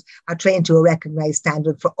users are trained to a recognised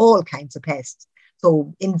standard for all kinds of pests.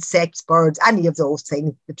 So insects, birds, any of those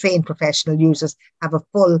things, the trained professional users have a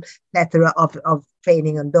full plethora of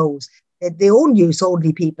training on those. The own use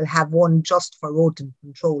only people have one just for rodent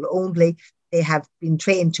control only. They have been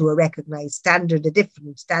trained to a recognised standard, a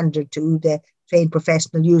different standard to the trained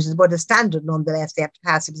professional users, but a standard nonetheless. They have to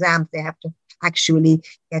pass exams, they have to actually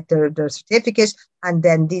get their certificate, and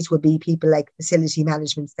then these would be people like facility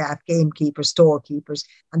management staff, gamekeepers, storekeepers,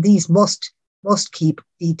 and these must keep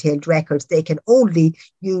detailed records. They can only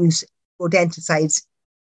use rodenticides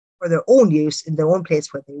for their own use in their own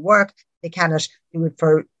place where they work. They cannot do it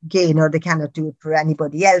for gain, or they cannot do it for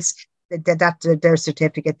anybody else. That their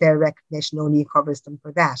certificate, their recognition only covers them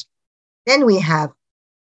for that. Then we have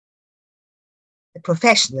the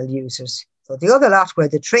professional users. So the other lot were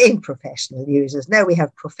the trained professional users. Now we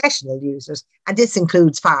have professional users, and this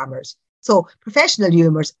includes farmers. So professional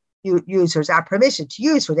users are permitted to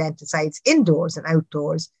use rodenticides indoors and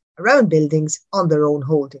outdoors, around buildings, on their own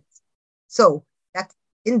holdings. So that's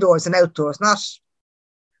indoors and outdoors, not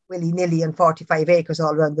willy-nilly on 45 acres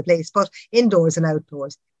all around the place, but indoors and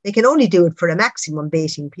outdoors. They can only do it for a maximum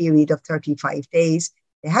baiting period of 35 days.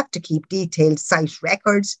 They have to keep detailed site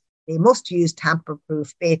records. They must use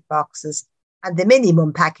tamper-proof bait boxes. And the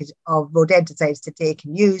minimum packet of rodenticides that they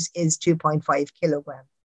can use is 2.5 kilograms.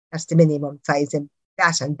 That's the minimum size, and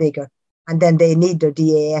that and bigger. And then they need their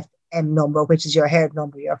DAFM number, which is your herd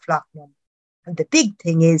number, your flock number. And the big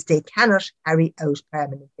thing is they cannot carry out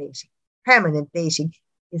permanent baiting. Permanent baiting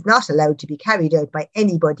is not allowed to be carried out by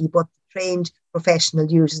anybody but the trained professional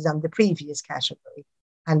users on the previous category.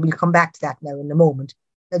 And we'll come back to that now in a moment.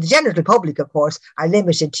 Now, the general public, of course, are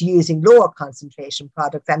limited to using lower concentration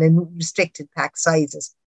products and in restricted pack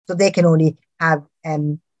sizes. So they can only have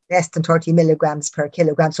less than 30 milligrams per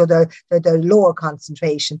kilogram. So they're lower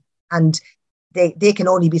concentration, and they can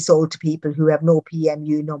only be sold to people who have no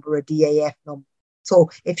PMU number or DAF number. So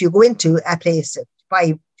if you go into a place to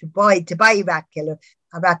buy rat killer,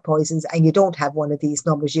 rat poisons, and you don't have one of these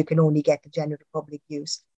numbers, you can only get the general public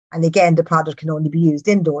use. And again, the product can only be used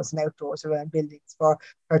indoors and outdoors around buildings for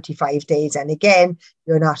 35 days. And again,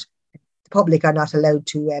 the public are not allowed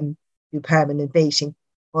to do permanent baiting.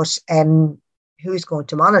 But who's going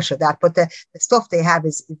to monitor that? But the stuff they have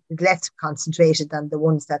is less concentrated than the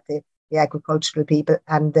ones that the agricultural people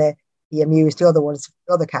and the PMUs, the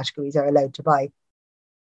other categories, are allowed to buy.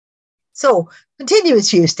 So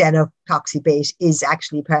continuous use then of toxibait is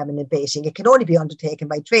actually permanent baiting. It can only be undertaken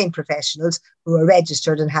by trained professionals who are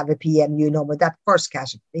registered and have a PMU number, that first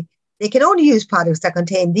category. They can only use products that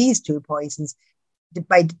contain these two poisons,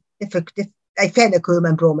 by difenacum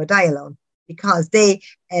and bromadiolone, because they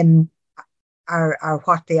are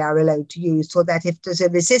what they are allowed to use, so that if there's a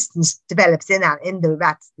resistance develops in the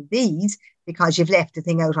rats to these, because you've left the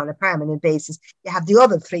thing out on a permanent basis, you have the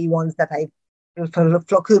other three ones that for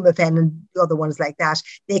fluclomifen and the other ones like that,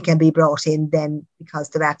 they can be brought in then, because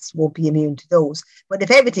the rats won't be immune to those. But if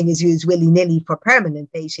everything is used willy-nilly for permanent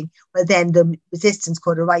baiting, well, then the resistance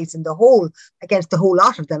could arise against the whole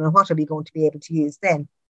lot of them, and what are we going to be able to use then?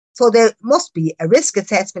 So there must be a risk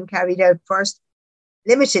assessment carried out first.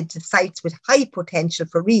 limited to sites with high potential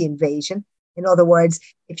for reinvasion. In other words,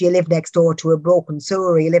 if you live next door to a broken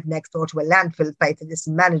sewer, or you live next door to a landfill site that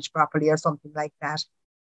isn't managed properly or something like that.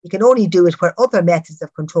 You can only do it where other methods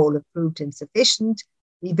of control have proved insufficient.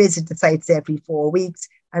 We visit the sites every 4 weeks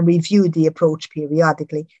and review the approach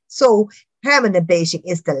periodically. So permanent baiting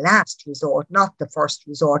is the last resort, not the first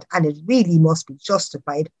resort, and it really must be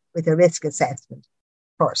justified with a risk assessment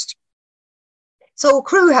first. So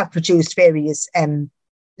CRRU have produced various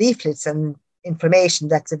leaflets and information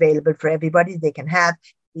that's available for everybody. They can have,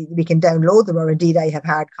 we can download them, or indeed I have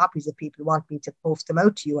hard copies. If people want me to post them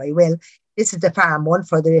out to you, I will. This is the farm one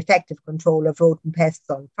for the effective control of rodent pests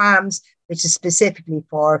on farms, which is specifically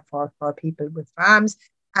for people with farms.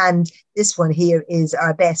 And this one here is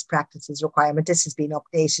our best practices requirement. This has been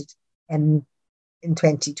updated in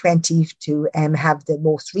 2020 to have the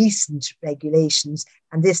most recent regulations.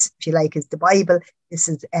 And this, if you like, is the Bible. This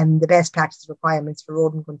is the best practice requirements for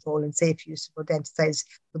rodent control and safe use of rodenticides.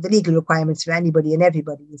 But the legal requirements for anybody and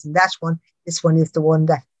everybody isn't that one. This one is the one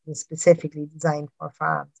that is specifically designed for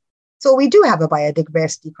farms. So we do have a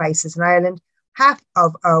biodiversity crisis in Ireland. Half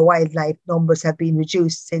of our wildlife numbers have been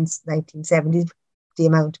reduced since the 1970s. The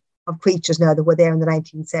amount of creatures now that were there in the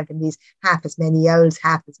 1970s, half as many owls,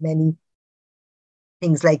 half as many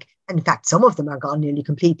things like, and in fact, some of them are gone nearly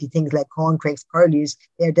completely. Things like corncrakes, curlews,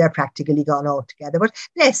 they're practically gone altogether. But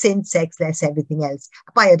less insects, less everything else.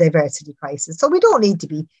 A biodiversity crisis. So we don't need to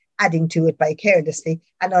be adding to it by carelessly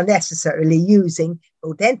and unnecessarily using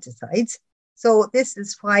rodenticides. So this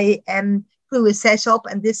is why CRRU is set up,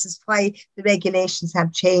 and this is why the regulations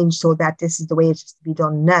have changed so that this is the way it is to be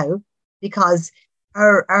done now. Because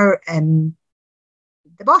the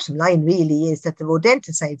bottom line really is that the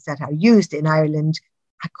rodenticides that are used in Ireland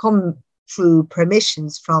come through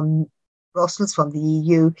permissions from Brussels, from the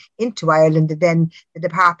EU, into Ireland, and then the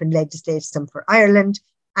department legislates them for Ireland.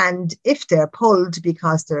 And if they're pulled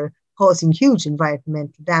because they're causing huge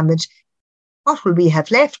environmental damage, what will we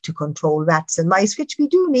have left to control rats and mice, which we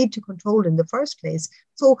do need to control in the first place?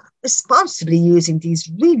 So responsibly using these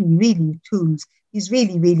really tools, these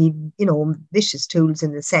really, vicious tools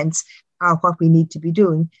in the sense, are what we need to be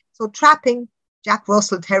doing. So trapping, Jack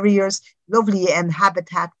Russell Terriers, lovely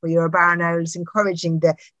habitat for your barn owls, encouraging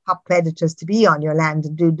the top predators to be on your land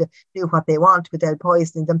and do what they want without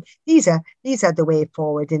poisoning them. These are the way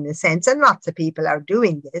forward in a sense, and lots of people are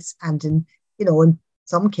doing this. And in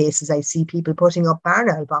some cases, I see people putting up barn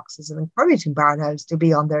owl boxes and encouraging barn owls to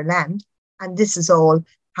be on their land. And this is all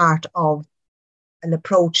part of an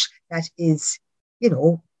approach that is,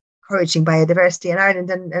 encouraging biodiversity in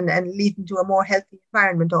Ireland and leading to a more healthy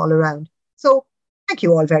environment all around. So thank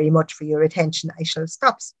you all very much for your attention. I shall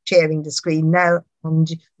stop sharing the screen now, and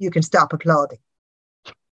you can stop applauding.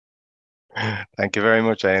 Thank you very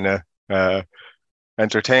much, Aina.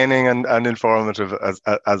 Entertaining and informative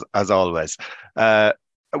as always.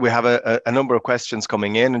 We have a number of questions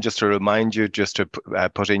coming in, and just to remind you, just to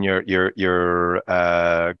put in your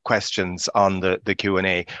questions on the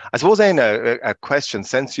Q&A. I suppose, Aina, a question: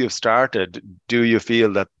 since you've started, do you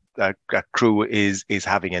feel that CRRU is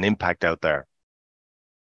having an impact out there?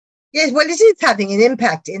 Yes, well, it is having an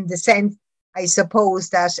impact in the sense, I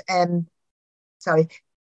suppose, that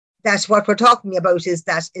that what we're talking about is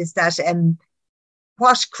that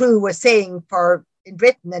what CRRU were saying in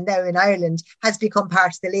Britain and now in Ireland has become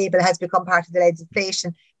part of the label, has become part of the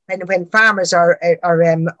legislation. When farmers are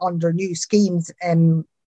under new schemes, it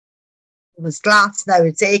was Glass, now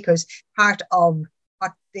it's Acres, part of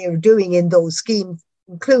what they're doing in those schemes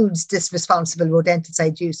includes this responsible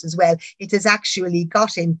rodenticide use as well. It has actually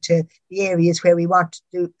got into the areas where we want to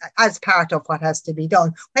do as part of what has to be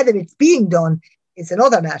done. Whether it's being done is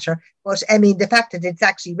another matter, but I mean the fact that it's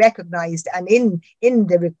actually recognised and in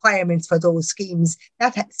the requirements for those schemes,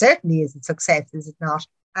 that certainly is a success, is it not?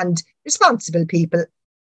 And responsible people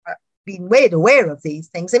are being made aware of these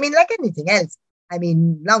things. I mean, like anything else. I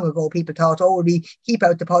mean, long ago people thought, we keep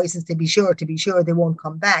out the poisons to be sure they won't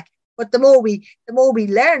come back. But the more we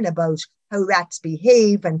learn about how rats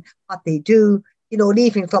behave and what they do,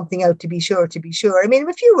 leaving something out to be sure. I mean,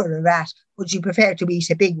 if you were a rat, would you prefer to eat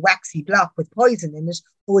a big waxy block with poison in it,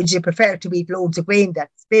 or would you prefer to eat loads of grain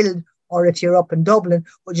that's spilled? Or if you're up in Dublin,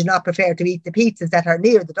 would you not prefer to eat the pizzas that are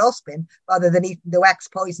near the dustbin rather than eating the wax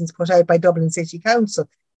poisons put out by Dublin City Council?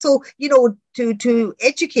 So, to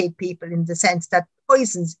educate people in the sense that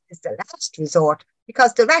poisons is the last resort,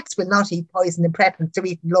 because the rats will not eat poison in preference to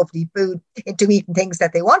eating lovely food, into eating things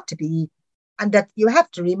that they want to be eaten. And that you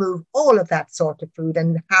have to remove all of that sort of food,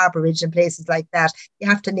 and harbourage and places like that. You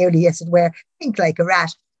have to nearly, as it were, think like a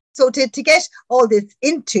rat. So to get all this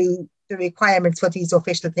into the requirements for these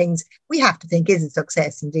official things, we have to think is a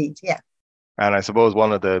success indeed. Yeah. And I suppose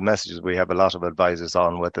one of the messages we have a lot of advisors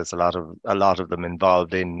on with us, a lot of them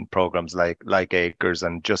involved in programs like Acres,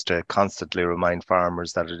 and just to constantly remind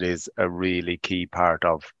farmers that it is a really key part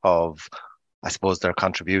of I suppose their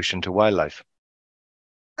contribution to wildlife.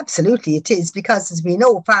 Absolutely, it is, because as we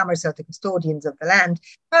know, farmers are the custodians of the land.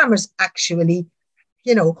 Farmers actually,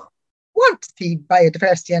 want to feed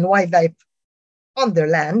biodiversity and wildlife on their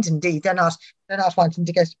land. Indeed, they're not wanting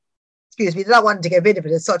to get. Excuse me, they're not wanting to get rid of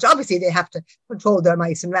it as such. Obviously, they have to control their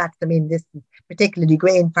mice and rats. I mean, this particularly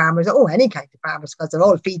grain farmers, any kind of farmers, because they're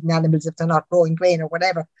all feeding animals if they're not growing grain or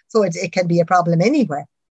whatever. So it can be a problem anywhere.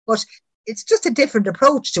 But it's just a different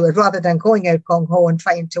approach to it, rather than going out gung-ho and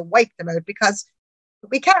trying to wipe them out, because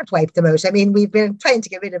we can't wipe them out. I mean, we've been trying to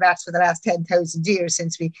get rid of rats for the last 10,000 years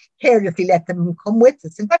since we carelessly let them come with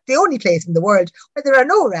us. In fact, the only place in the world where there are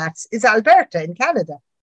no rats is Alberta in Canada.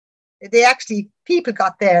 People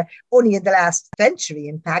got there only in the last century,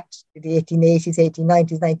 in fact, the 1880s,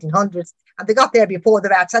 1890s, 1900s, and they got there before the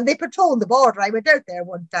rats, and they patrolled the border. I went out there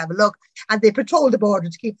once to have a look, and they patrolled the border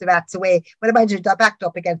to keep the rats away. But I imagine they're backed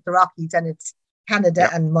up against the Rockies, and it's Canada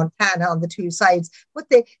and Montana on the two sides. But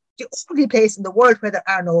the only place in the world where there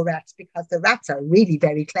are no rats, because the rats are really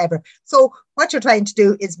very clever. So what you're trying to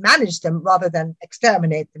do is manage them rather than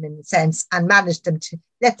exterminate them, in a sense, and manage them to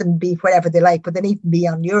let them be wherever they like, but they need to be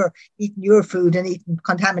on eating your food and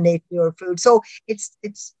contaminate your food. So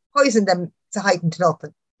it's poison them to heighten to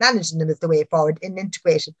nothing. Managing them is the way forward in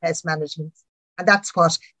integrated pest management. And that's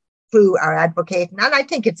what CRRU are advocating. And I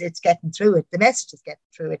think it's getting through it. The message is getting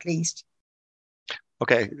through, at least.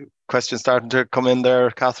 Okay, questions starting to come in there,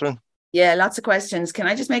 Catherine? Yeah, lots of questions. Can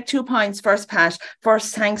I just make 2 points first, Pat?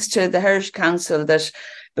 First, thanks to the Heritage Council, that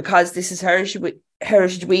because this is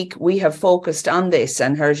Heritage Week, we have focused on this,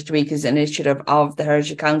 and Heritage Week is an initiative of the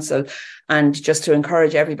Heritage Council. And just to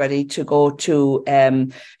encourage everybody to go to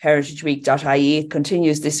heritageweek.ie. It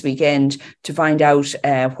continues this weekend to find out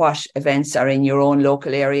what events are in your own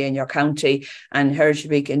local area, in your county. And Heritage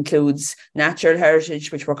Week includes natural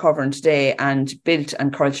heritage, which we're covering today, and built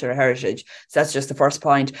and cultural heritage. So that's just the first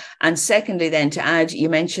point. And secondly, then, to add, you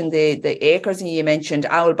mentioned the acres and you mentioned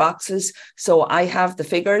owl boxes. So I have the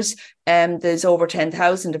figures. There's over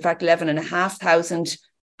 10,000, in fact, 11,500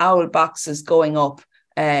 owl boxes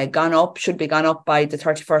should be gone up by the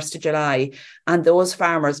 31st of July. And those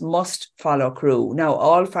farmers must follow CRRU. Now,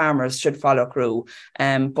 all farmers should follow CRRU,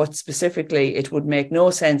 but specifically, it would make no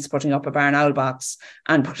sense putting up a barn owl box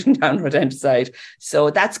and putting down rodenticide. So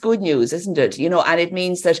that's good news, isn't it? And it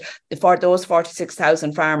means that for those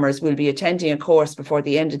 46,000 farmers will be attending a course before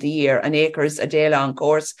the end of the year, an Acres, a day-long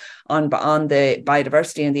course on the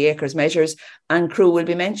biodiversity and the acres measures, and CRRU will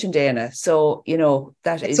be mentioned, Dana. So,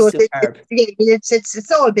 that is superb.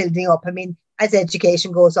 It's all building up. I mean, as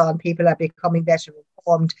education goes on, people are becoming better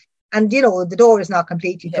informed. And, the door is not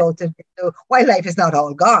completely closed. The wildlife is not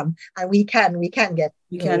all gone. And we can get...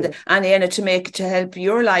 And Anna, to help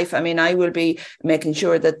your life, I mean, I will be making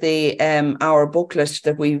sure that our booklet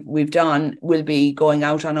that we've done will be going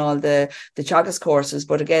out on all the Teagasc courses.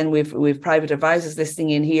 But again, we've private advisors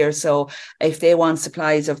listening in here. So if they want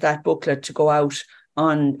supplies of that booklet to go out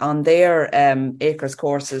on their Acres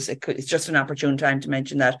courses, it's just an opportune time to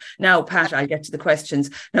mention that. Now, Pat, I'll get to the questions.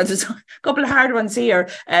 Now, there's a couple of hard ones here.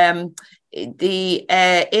 Anna,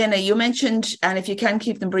 you mentioned, and if you can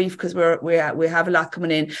keep them brief, because we have a lot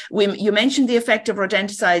coming in. You mentioned the effect of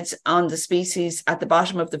rodenticides on the species at the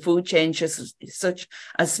bottom of the food chain, such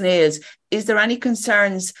as snails. Is there any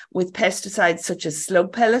concerns with pesticides such as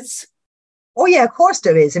slug pellets? Oh, yeah, of course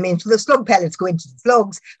there is. I mean, the slug pellets go into the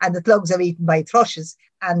slugs, and the slugs are eaten by thrushes,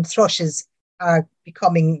 and thrushes are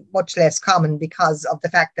becoming much less common because of the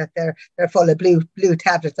fact that they're full of blue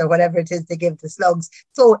tablets or whatever it is they give the slugs.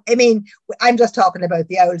 So, I mean, I'm just talking about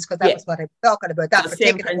the owls, because that was what I was talking about. That the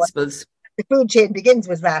same principles. The food chain begins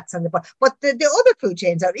with rats, but the other food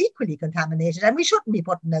chains are equally contaminated, and we shouldn't be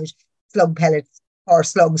putting out slug pellets or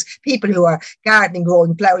slugs. People who are gardening,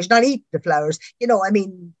 growing flowers, not eat the flowers. I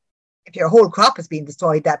mean, if your whole crop is being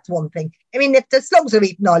destroyed, that's one thing. I mean, if the slugs are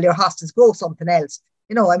eating all your hostas, grow something else.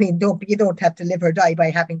 I mean, you don't have to live or die by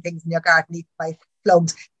having things in your garden eaten by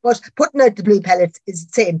slugs. But putting out the blue pellets is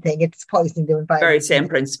the same thing. It's poisoning the environment. Very same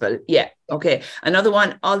principle. Yeah. Okay. Another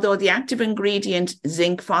one, although the active ingredient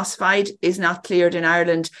zinc phosphide is not cleared in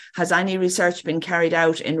Ireland, has any research been carried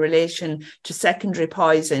out in relation to secondary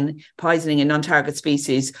poisoning in non-target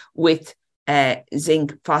species with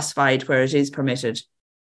zinc phosphide where it is permitted?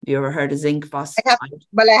 You ever heard of zinc phosphide?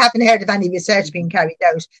 I haven't heard of any research being carried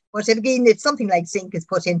out. But again, it's something like zinc is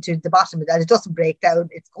put into the bottom of that. It doesn't break down.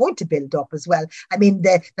 It's going to build up as well. I mean,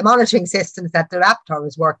 the monitoring systems that the Raptor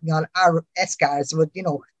is working on are SCARs. Would,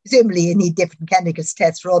 presumably you need different chemicals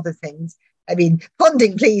tests for other things. I mean,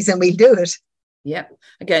 funding, please, and we'll do it. Yeah.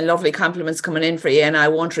 Again, lovely compliments coming in for you, and I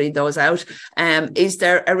won't read those out. Is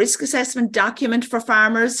there a risk assessment document for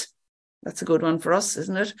farmers? That's a good one for us,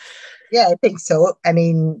 isn't it? Yeah, I think so. I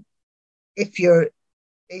mean, if you're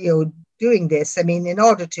doing this, I mean, in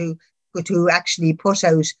order to actually put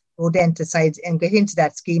out rodenticides and get into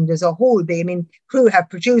that scheme, there's a whole big. I mean, CRRU have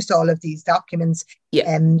produced all of these documents.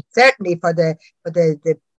 Yeah. Certainly for the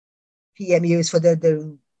PMUs, for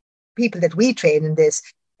the people that we train in this.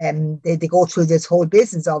 They go through this whole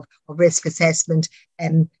business of risk assessment.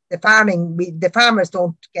 The farmers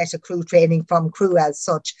don't get a CRRU training from CRRU as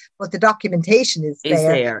such, but the documentation is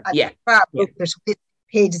there. Yeah. There's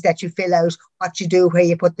pages that you fill out, what you do, where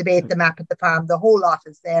you put the map at the farm, the whole lot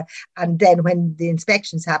is there. And then when the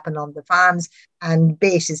inspections happen on the farms and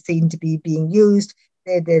bait is seen to be being used,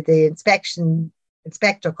 the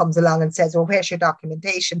inspector comes along and says, well, where's your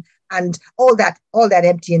documentation? And all that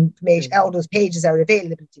empty information, all those pages are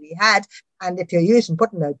available to be had. And if you're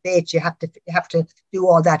putting out bait, you have to do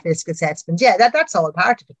all that risk assessment. Yeah, that's all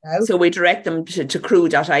part of it now. So we direct them to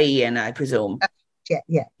CRRU.ie, and I presume.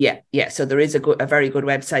 Yeah. So there is a very good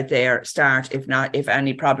website there. Start, if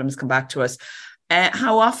any problems come back to us.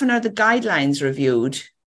 How often are the guidelines reviewed?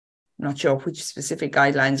 I'm not sure which specific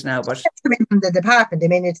guidelines now, but it's coming from the department. I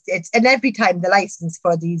mean, it's and every time the license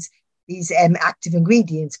for these active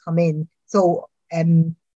ingredients come in. So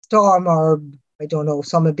Storm, or I don't know,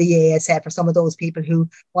 some of BASF or some of those people who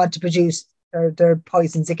want to produce their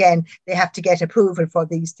poisons again, they have to get approval for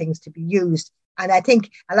these things to be used. And I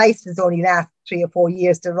think a license only lasts 3 or 4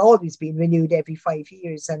 years. They're always being renewed every 5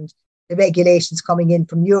 years. And the regulations coming in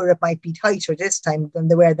from Europe might be tighter this time than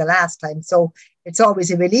they were the last time. So it's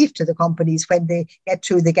always a relief to the companies when they get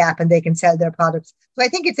through the gap and they can sell their products. So I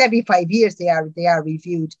think it's every 5 years they are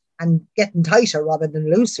reviewed and getting tighter rather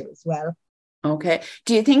than looser as well. Okay.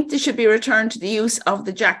 Do you think there should be a return to the use of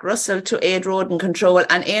the Jack Russell to aid rodent control?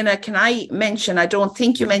 And Éanna, can I mention, I don't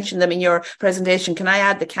think you mentioned them in your presentation, can I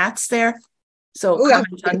add the cats there? So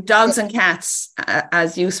comment on dogs and cats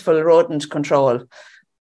as useful rodent control.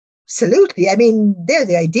 Absolutely. I mean, they're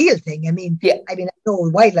the ideal thing. I mean, I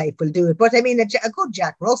know wildlife will do it, but I mean, a good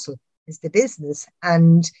Jack Russell is the business.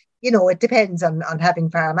 And, it depends on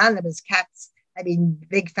having farm animals. Cats, I mean,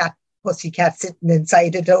 big fat pussy cat sitting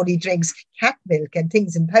inside it only drinks cat milk and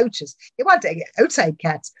things in pouches. You want outside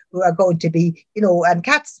cats who are going to be, and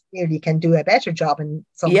cats really can do a better job in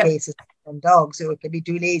some cases than dogs, who can be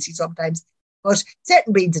too lazy sometimes. But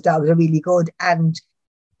certain breeds of dogs are really good. And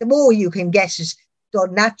the more you can get it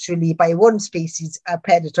done naturally by one species, a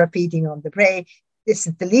predator feeding on the prey, this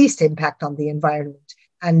is the least impact on the environment.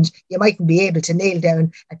 And you mightn't be able to nail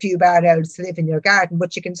down a few barn owls to live in your garden,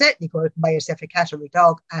 but you can certainly go out and buy yourself a cat or a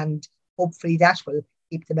dog, and hopefully that will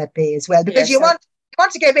keep them at bay as well. Because you want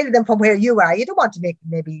to get rid of them from where you are. You don't want to make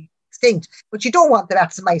them maybe extinct, but you don't want the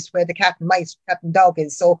rats and mice where the cat and dog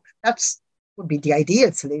is. So that's would be the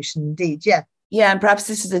ideal solution indeed. Yeah, and perhaps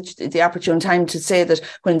this is the opportune time to say that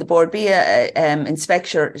when the Board B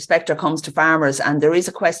inspector comes to farmers, and there is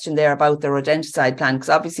a question there about the rodenticide plan, because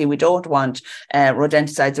obviously we don't want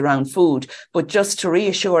rodenticides around food, but just to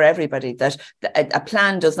reassure everybody that a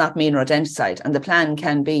plan does not mean rodenticide, and the plan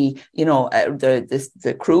can be,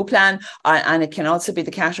 the CRRU plan, and it can also be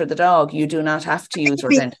the cat or the dog. You do not have to use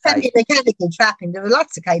rodenticide. It can be mechanical trapping. There are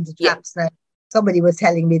lots of kinds of traps now. Somebody was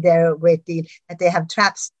telling me there a great deal that they have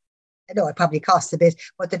traps. I know it probably costs a bit,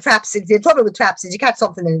 but the trouble with traps is you catch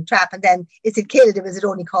something in a trap, and then is it killed or is it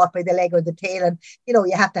only caught by the leg or the tail? And,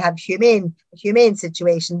 you have to have a humane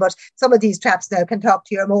situation. But some of these traps now can talk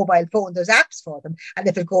to your mobile phone. There's apps for them. And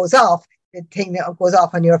if it goes off, the thing that goes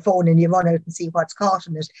off on your phone and you run out and see what's caught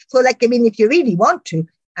in it. So, if you really want to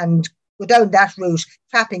and go down that route,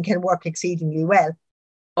 trapping can work exceedingly well.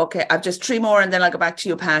 Okay, I've just 3 more and then I'll go back to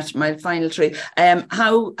you, Pat, my final 3.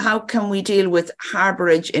 How can we deal with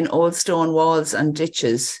harbourage in old stone walls and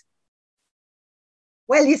ditches?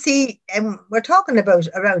 Well, you see, we're talking about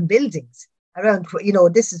around buildings,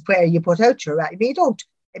 this is where you put out your rat.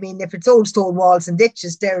 If it's old stone walls and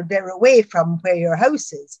ditches, they're away from where your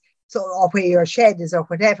house is. So, or where your shed is or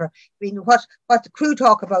whatever. What the CRRU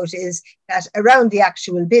talk about is that around the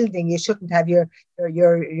actual building, you shouldn't have your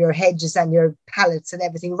hedges and your pallets and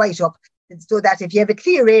everything right up, so that if you have a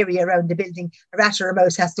clear area around the building, a rat or a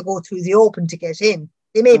mouse has to go through the open to get in.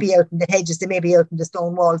 They may be out in the hedges, they may be out in the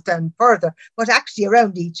stone walls down further, but actually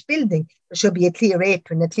around each building, there should be a clear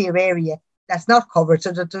apron, a clear area that's not covered,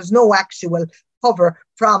 so that there's no actual cover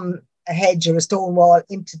from a hedge or a stone wall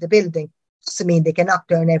into the building. Doesn't mean they can knock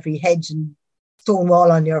down every hedge and stone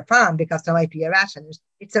wall on your farm because there might be a rat in it.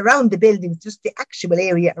 It's around the buildings, just the actual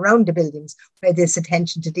area around the buildings where this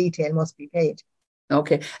attention to detail must be paid.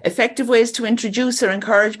 Okay. Effective ways to introduce or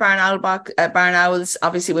encourage barn owls.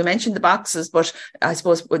 Obviously, we mentioned the boxes, but I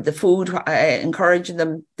suppose with the food, encouraging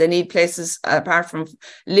them, they need places apart from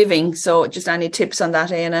living. So just any tips on that,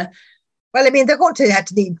 Éanna? Well, I mean, they're going to have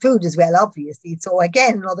to need food as well, obviously. So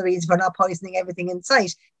again, another reason for not poisoning everything in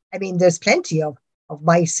sight. I mean, there's plenty of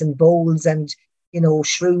mice and voles and,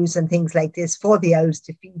 shrews and things like this for the owls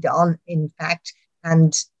to feed on, in fact.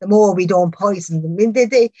 And the more we don't poison them, I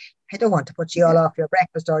mean, I don't want to put you all off your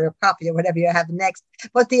breakfast or your coffee or whatever you're having next,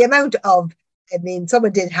 but the amount of,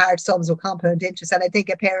 someone did hard sums with compound interest, and I think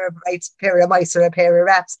a pair of mice or a pair of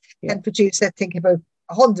rats can produce, I think, about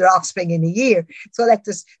 100 offspring in a year. So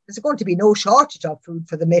there's going to be no shortage of food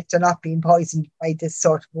for them if they're not being poisoned by this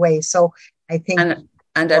sort of way. So I think...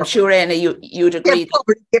 And I'm sure, Éanna, you'd agree.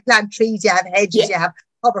 You plant trees, you have hedges, you have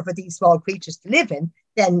cover for these small creatures to live in,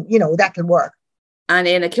 then, that'll work. And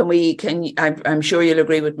Éanna, I'm sure you'll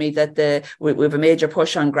agree with me that we have a major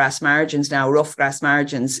push on grass margins now, rough grass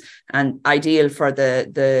margins, and ideal for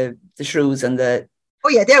the shrews and the... Oh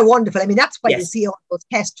yeah, they're wonderful. I mean, that's why you see all those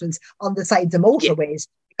kestrels on the sides of motorways,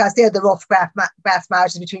 because they're the rough grass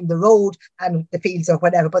margins between the road and the fields or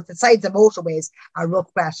whatever. But the sides of motorways are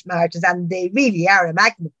rough grass margins, and they really are a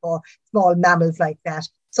magnet for small mammals like that.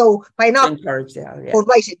 So by not going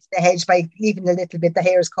right into the hedge, by leaving a little bit, the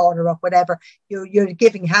hare's corner or whatever, you're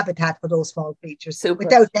giving habitat for those small creatures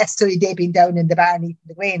without necessarily they being down in the barn eating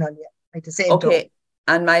the grain on you. Like the same. Okay.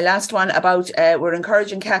 And my last one about we're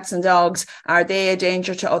encouraging cats and dogs. Are they a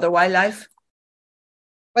danger to other wildlife?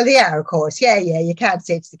 Well, they are, of course. Yeah. You can't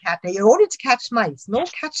say it's the cat. Now, you're only to catch mice, no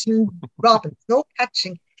catching robins, no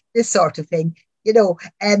catching this sort of thing.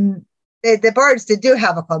 The birds, they do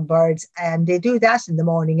havoc on birds, and they do that in the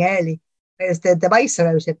morning early, whereas the mice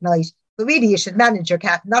are out at night. So really, you should manage your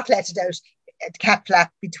cat, not let it out at cat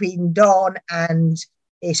flap between dawn and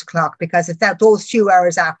 8 o'clock, because it's that those few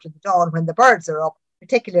hours after the dawn when the birds are up,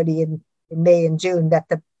 particularly in May and June, that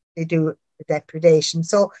they do the depredation.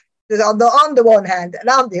 So on the one hand, and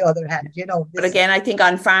on the other hand, But again, I think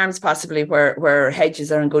on farms possibly where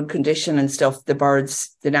hedges are in good condition and stuff, the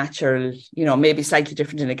birds, the natural, maybe slightly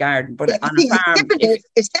different in a garden. But on a farm,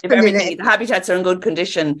 if everything, the habitats are in good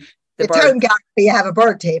condition, the town garden, you have a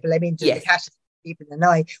bird table. I mean, to the cat keeping an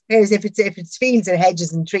eye. Whereas if it's fields and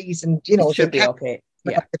hedges and trees, and it should be okay.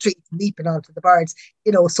 The trees leaping onto the birds,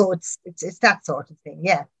 so it's that sort of thing.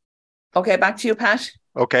 Yeah. Okay, back to you, Pat.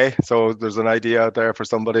 Okay, so there's an idea out there for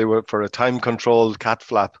somebody for a time-controlled cat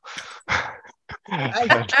flap.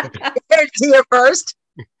 Here first.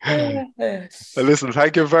 Listen,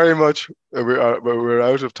 thank you very much. We're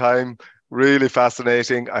out of time. Really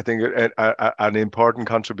fascinating. I think an important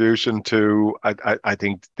contribution to I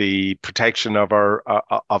think the protection of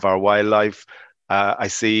our wildlife. I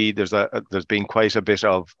see there's been quite a bit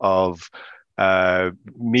of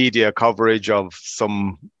media coverage of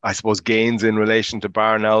some, I suppose, gains in relation to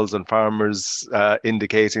barn owls and farmers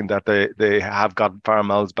indicating that they have got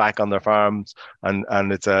farm owls back on their farms,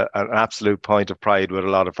 and it's an absolute point of pride with a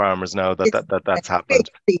lot of farmers now that's happened.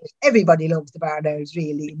 Everybody loves the barn owls,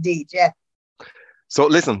 really, indeed, yeah. So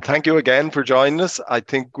listen, thank you again for joining us. I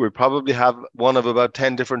think we probably have one of about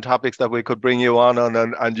 10 different topics that we could bring you on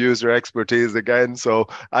and use your expertise again. So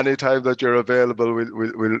anytime that you're available,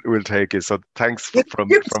 we'll take you. So thanks from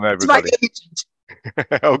everybody.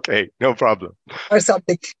 Okay, no problem. Or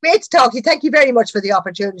something. Great to talk to you. Thank you very much for the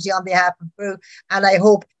opportunity on behalf of CRRU. And I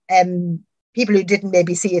hope people who didn't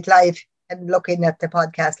maybe see it live and looking at the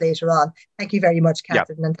podcast later on. Thank you very much,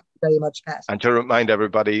 Catherine, and thank you very much, Pat. And to remind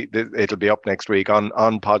everybody, it'll be up next week on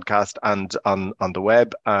podcast and on the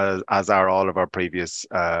web, as are all of our previous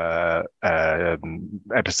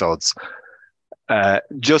episodes.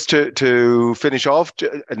 Just to finish off,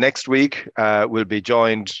 next week we'll be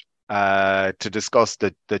joined to discuss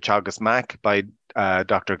the Teagasc Mac by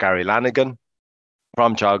Dr. Gary Lanigan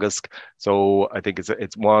from Teagasc. So I think it's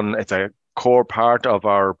a core part of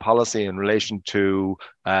our policy in relation to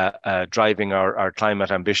driving our climate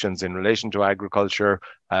ambitions in relation to agriculture.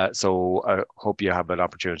 So I hope you have an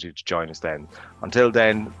opportunity to join us then. Until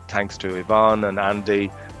then, thanks to Yvonne and Andy,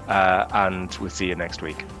 and we'll see you next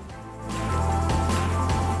week.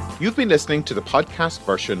 You've been listening to the podcast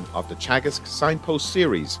version of the Teagasc Signpost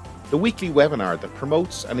series, the weekly webinar that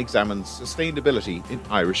promotes and examines sustainability in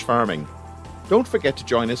Irish farming. Don't forget to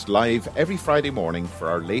join us live every Friday morning for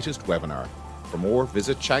our latest webinar. For more,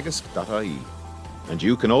 visit teagasc.ie. And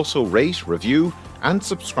you can also rate, review, and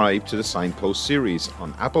subscribe to the Signpost series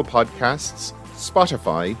on Apple Podcasts,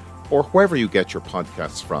 Spotify, or wherever you get your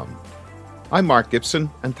podcasts from. I'm Mark Gibson,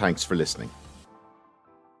 and thanks for listening.